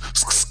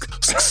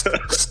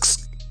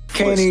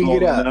 Can't even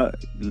get up.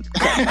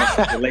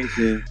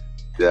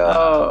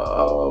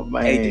 Oh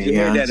man! Hey, did you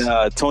hear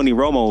that Tony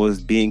Romo was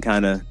being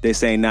kind of? They're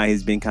saying now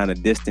he's been kind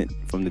of distant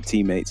from the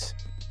teammates.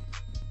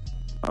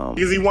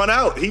 Because he won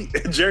out.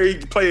 Jerry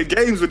playing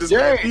games with this.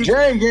 Jerry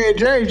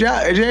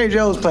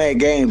Jones playing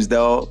games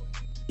though.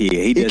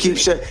 Yeah, he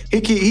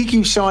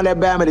keeps showing that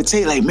Bama the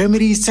tape. Like, remember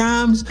these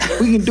times?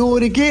 We can do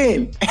it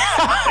again.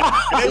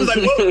 And it was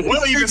like,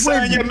 we'll even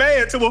sign your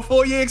man to a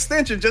 4-year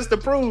extension just to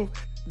prove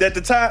that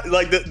the time,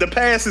 like the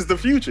past is the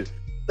future.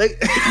 The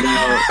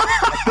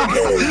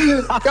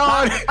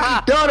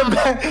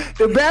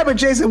Bama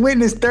Jason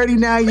Witten is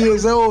 39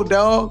 years old,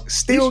 dog.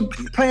 Still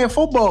playing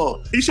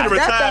football. He should have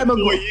retired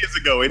 4 years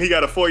ago, and he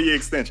got a 4-year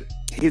extension.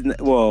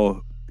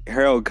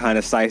 Harold kind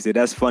of sized it.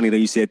 That's funny that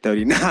you said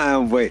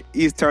 39, but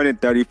he's turning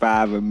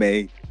 35 in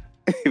May.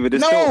 But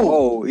it's still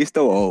old. He's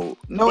still old.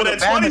 No, but at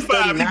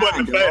 25, he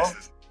wasn't the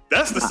fastest.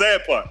 That's the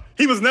sad part.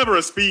 He was never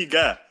a speed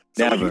guy.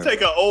 So when you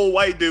take an old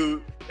white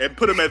dude and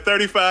put him at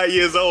 35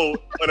 years old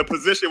in a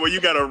position where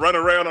you got to run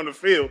around on the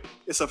field,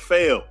 it's a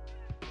fail.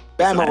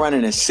 Bama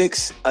running a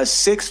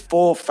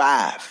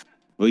 6.45.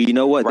 Well, you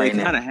know what? They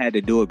kind of had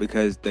to do it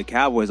because the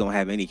Cowboys don't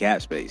have any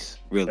cap space,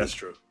 really. That's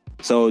true.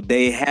 So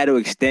they had to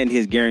extend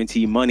his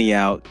guaranteed money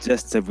out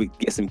just to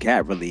get some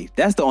cap relief.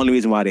 That's the only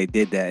reason why they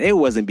did that. It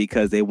wasn't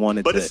because they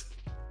wanted to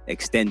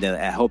extend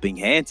a helping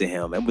hand to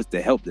him. It was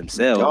to help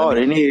themselves. Oh,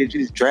 they needed to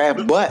just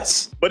draft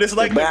butts. But it's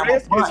like the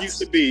Redskins used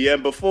to be,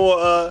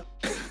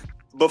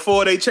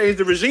 before they changed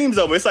the regimes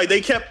over. It's like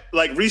they kept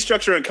like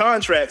restructuring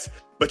contracts,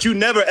 but you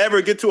never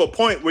ever get to a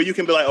point where you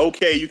can be like,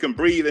 okay, you can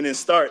breathe and then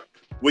start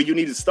where you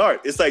need to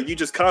start. It's like you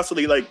just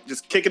constantly like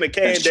just kicking a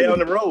can down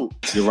the road.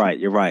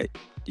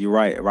 You're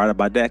right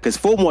about that. Because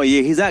 4 more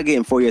years, he's not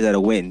getting 4 years out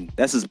of Witten.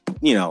 That's just,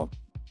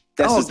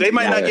 they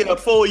might not get a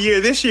full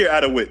year this year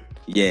out of Witten.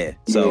 Yeah,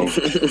 so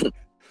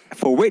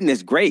for Witten,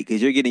 it's great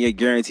because you're getting your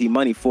guaranteed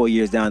money 4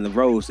 years down the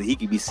road, so he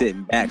could be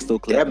sitting back still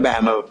clear. That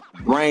Bama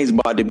brain's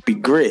about to be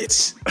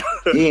grits.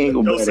 He ain't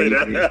gonna say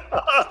that.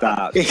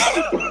 Stop.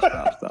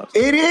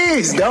 It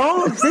is,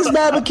 dog. This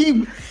Bama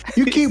keep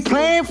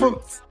playing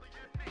for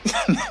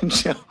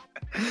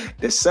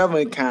the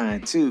southern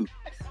kind too.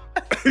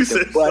 Talking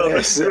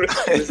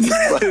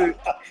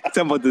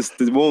about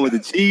the one with the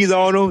cheese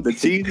on them, the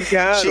cheesy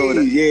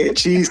kind.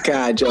 Cheese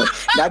kind, Joe.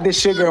 Not the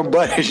sugar and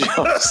butter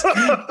Jones.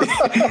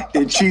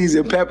 The cheese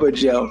and pepper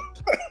Joe.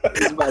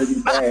 It's about to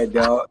be bad,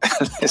 dog.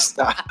 Let's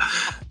stop.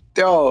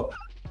 Dog,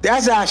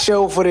 that's our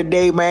show for the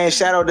day, man.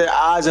 Shout out to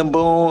Oz and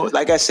Boom.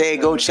 Like I said,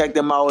 go check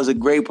them out. It was a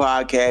great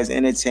podcast,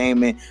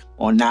 entertainment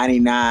on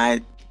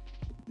 99.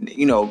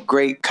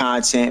 Great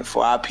content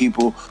for our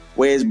people.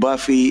 Where's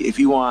Buffy? If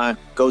you want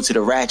to go to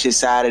the ratchet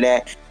side of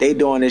that, they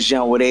doing this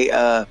jump where they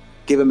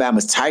giving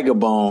Bama's Tiger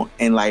Bone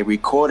and like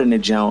recording the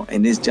jump,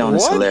 and this jump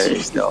is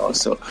hilarious, dog.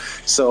 So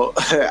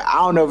I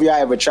don't know if y'all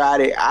ever tried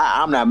it.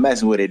 I'm not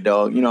messing with it,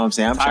 dog. You know what I'm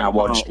saying? I'm trying to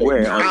walk the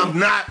straight. I'm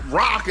not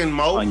rocking,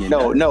 Mo.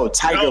 No,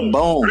 Tiger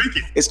Bone.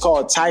 It's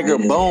called Tiger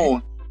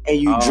Bone, and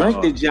you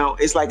drink the jump.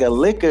 It's like a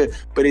liquor,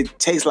 but it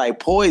tastes like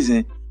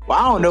poison. Well,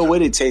 I don't know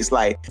what it tastes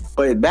like,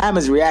 but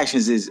Bama's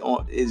reactions is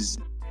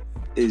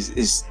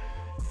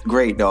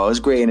great, dog. It's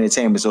great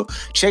entertainment. So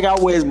check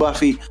out Where's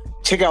Buffy.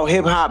 Check out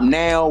Hip Hop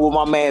Now with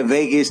my man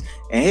Vegas.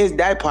 And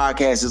that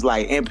podcast is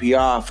like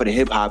NPR for the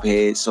hip hop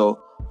heads. So,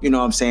 you know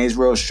what I'm saying? It's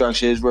real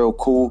structured. It's real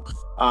cool.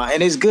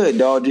 And it's good,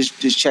 dog.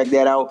 Just check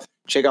that out.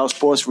 Check out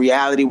Sports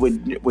Reality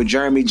with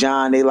Jeremy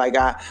John. They like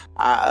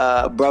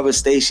our brother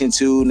station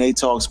too, and they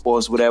talk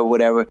sports,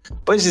 whatever.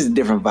 But it's just a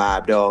different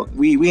vibe, dog.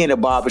 We in a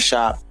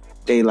barbershop.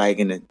 They like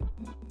in a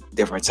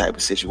different type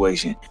of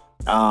situation.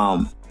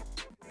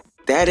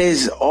 That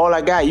is all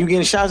I got. You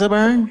getting shots up,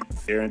 Aaron?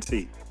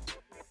 Guaranteed.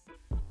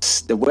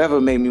 The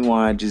weather made me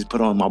want to just put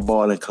on my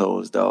balling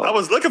clothes, dog. I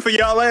was looking for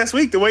y'all last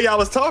week. The way y'all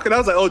was talking, I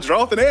was like, oh,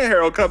 Drawford and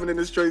Harold coming in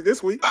the street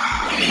this week.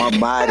 My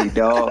body,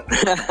 dog.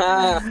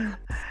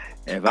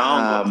 If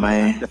I don't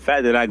man. The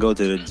fact that I go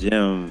to the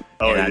gym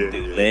and I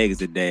do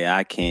legs a day,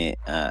 I can't.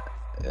 I'm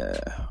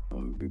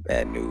gonna be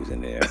bad news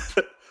in there.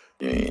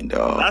 Yeah,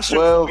 dog.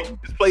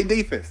 Just play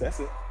defense. That's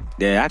it.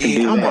 Yeah, I can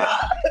do that.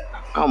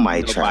 I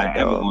might try,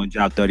 dog. I'm gonna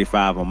drop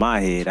 35 on my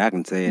head. I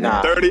can tell you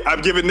that. 30.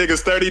 I'm giving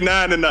niggas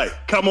 39 tonight.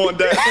 Come on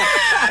down.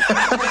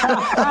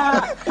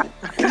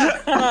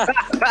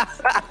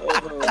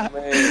 Oh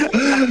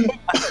man.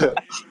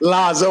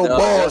 Lonzo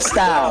Ball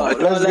style.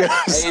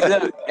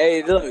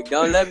 Hey, look!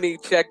 Don't let me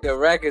check the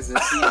records and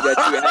see that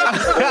you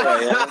have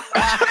scored.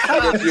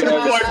 That you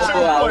ever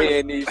score out here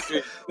in these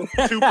streets.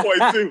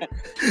 2.2.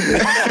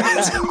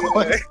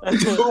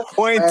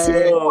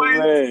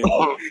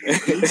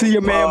 2.2. See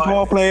your man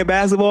Paul playing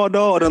basketball,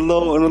 dog, in a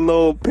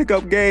little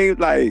pickup game,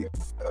 like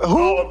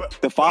who?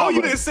 The father. Oh,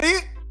 you didn't see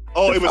it?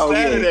 Oh, it was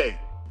Saturday. Yeah.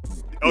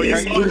 Oh,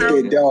 yeah, he was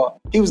getting dog.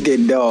 He was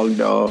getting dog.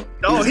 No,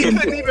 he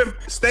couldn't even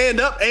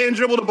stand up and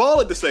dribble the ball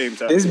at the same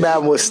time. This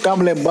man was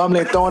stumbling,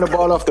 bumbling, throwing the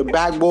ball off the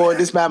backboard.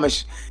 This man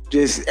was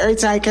just every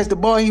time he catch the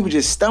ball, he would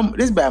just stumble.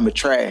 This man was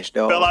trash,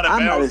 dog. Fell out of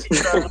bounds.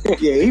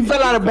 Yeah, he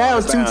fell out of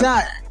bounds 2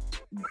 times.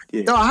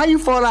 Yeah. Dog, how you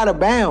fall out of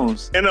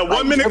bounds? In a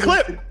 1 minute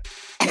clip.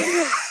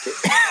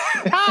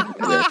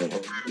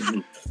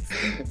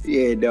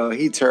 Yeah, dog,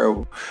 he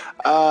terrible.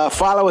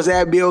 Follow us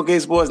at BOK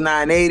Sports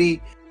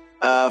 980.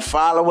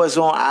 Follow us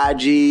on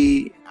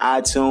IG,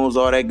 iTunes,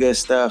 all that good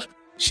stuff.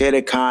 Share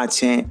the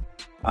content.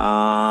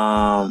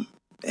 And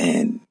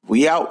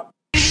we out.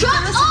 Shut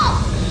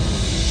up!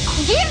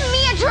 Give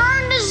me a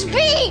turn to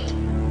speak!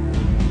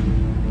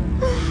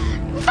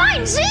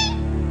 Fine, see?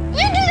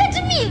 You do that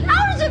to me.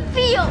 How does it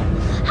feel?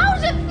 How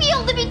does it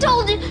feel to be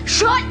told to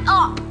shut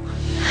up?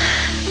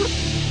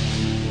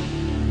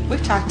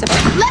 We've talked about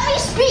it. Let me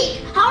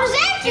speak! How does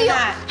that feel?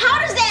 How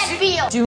does that feel?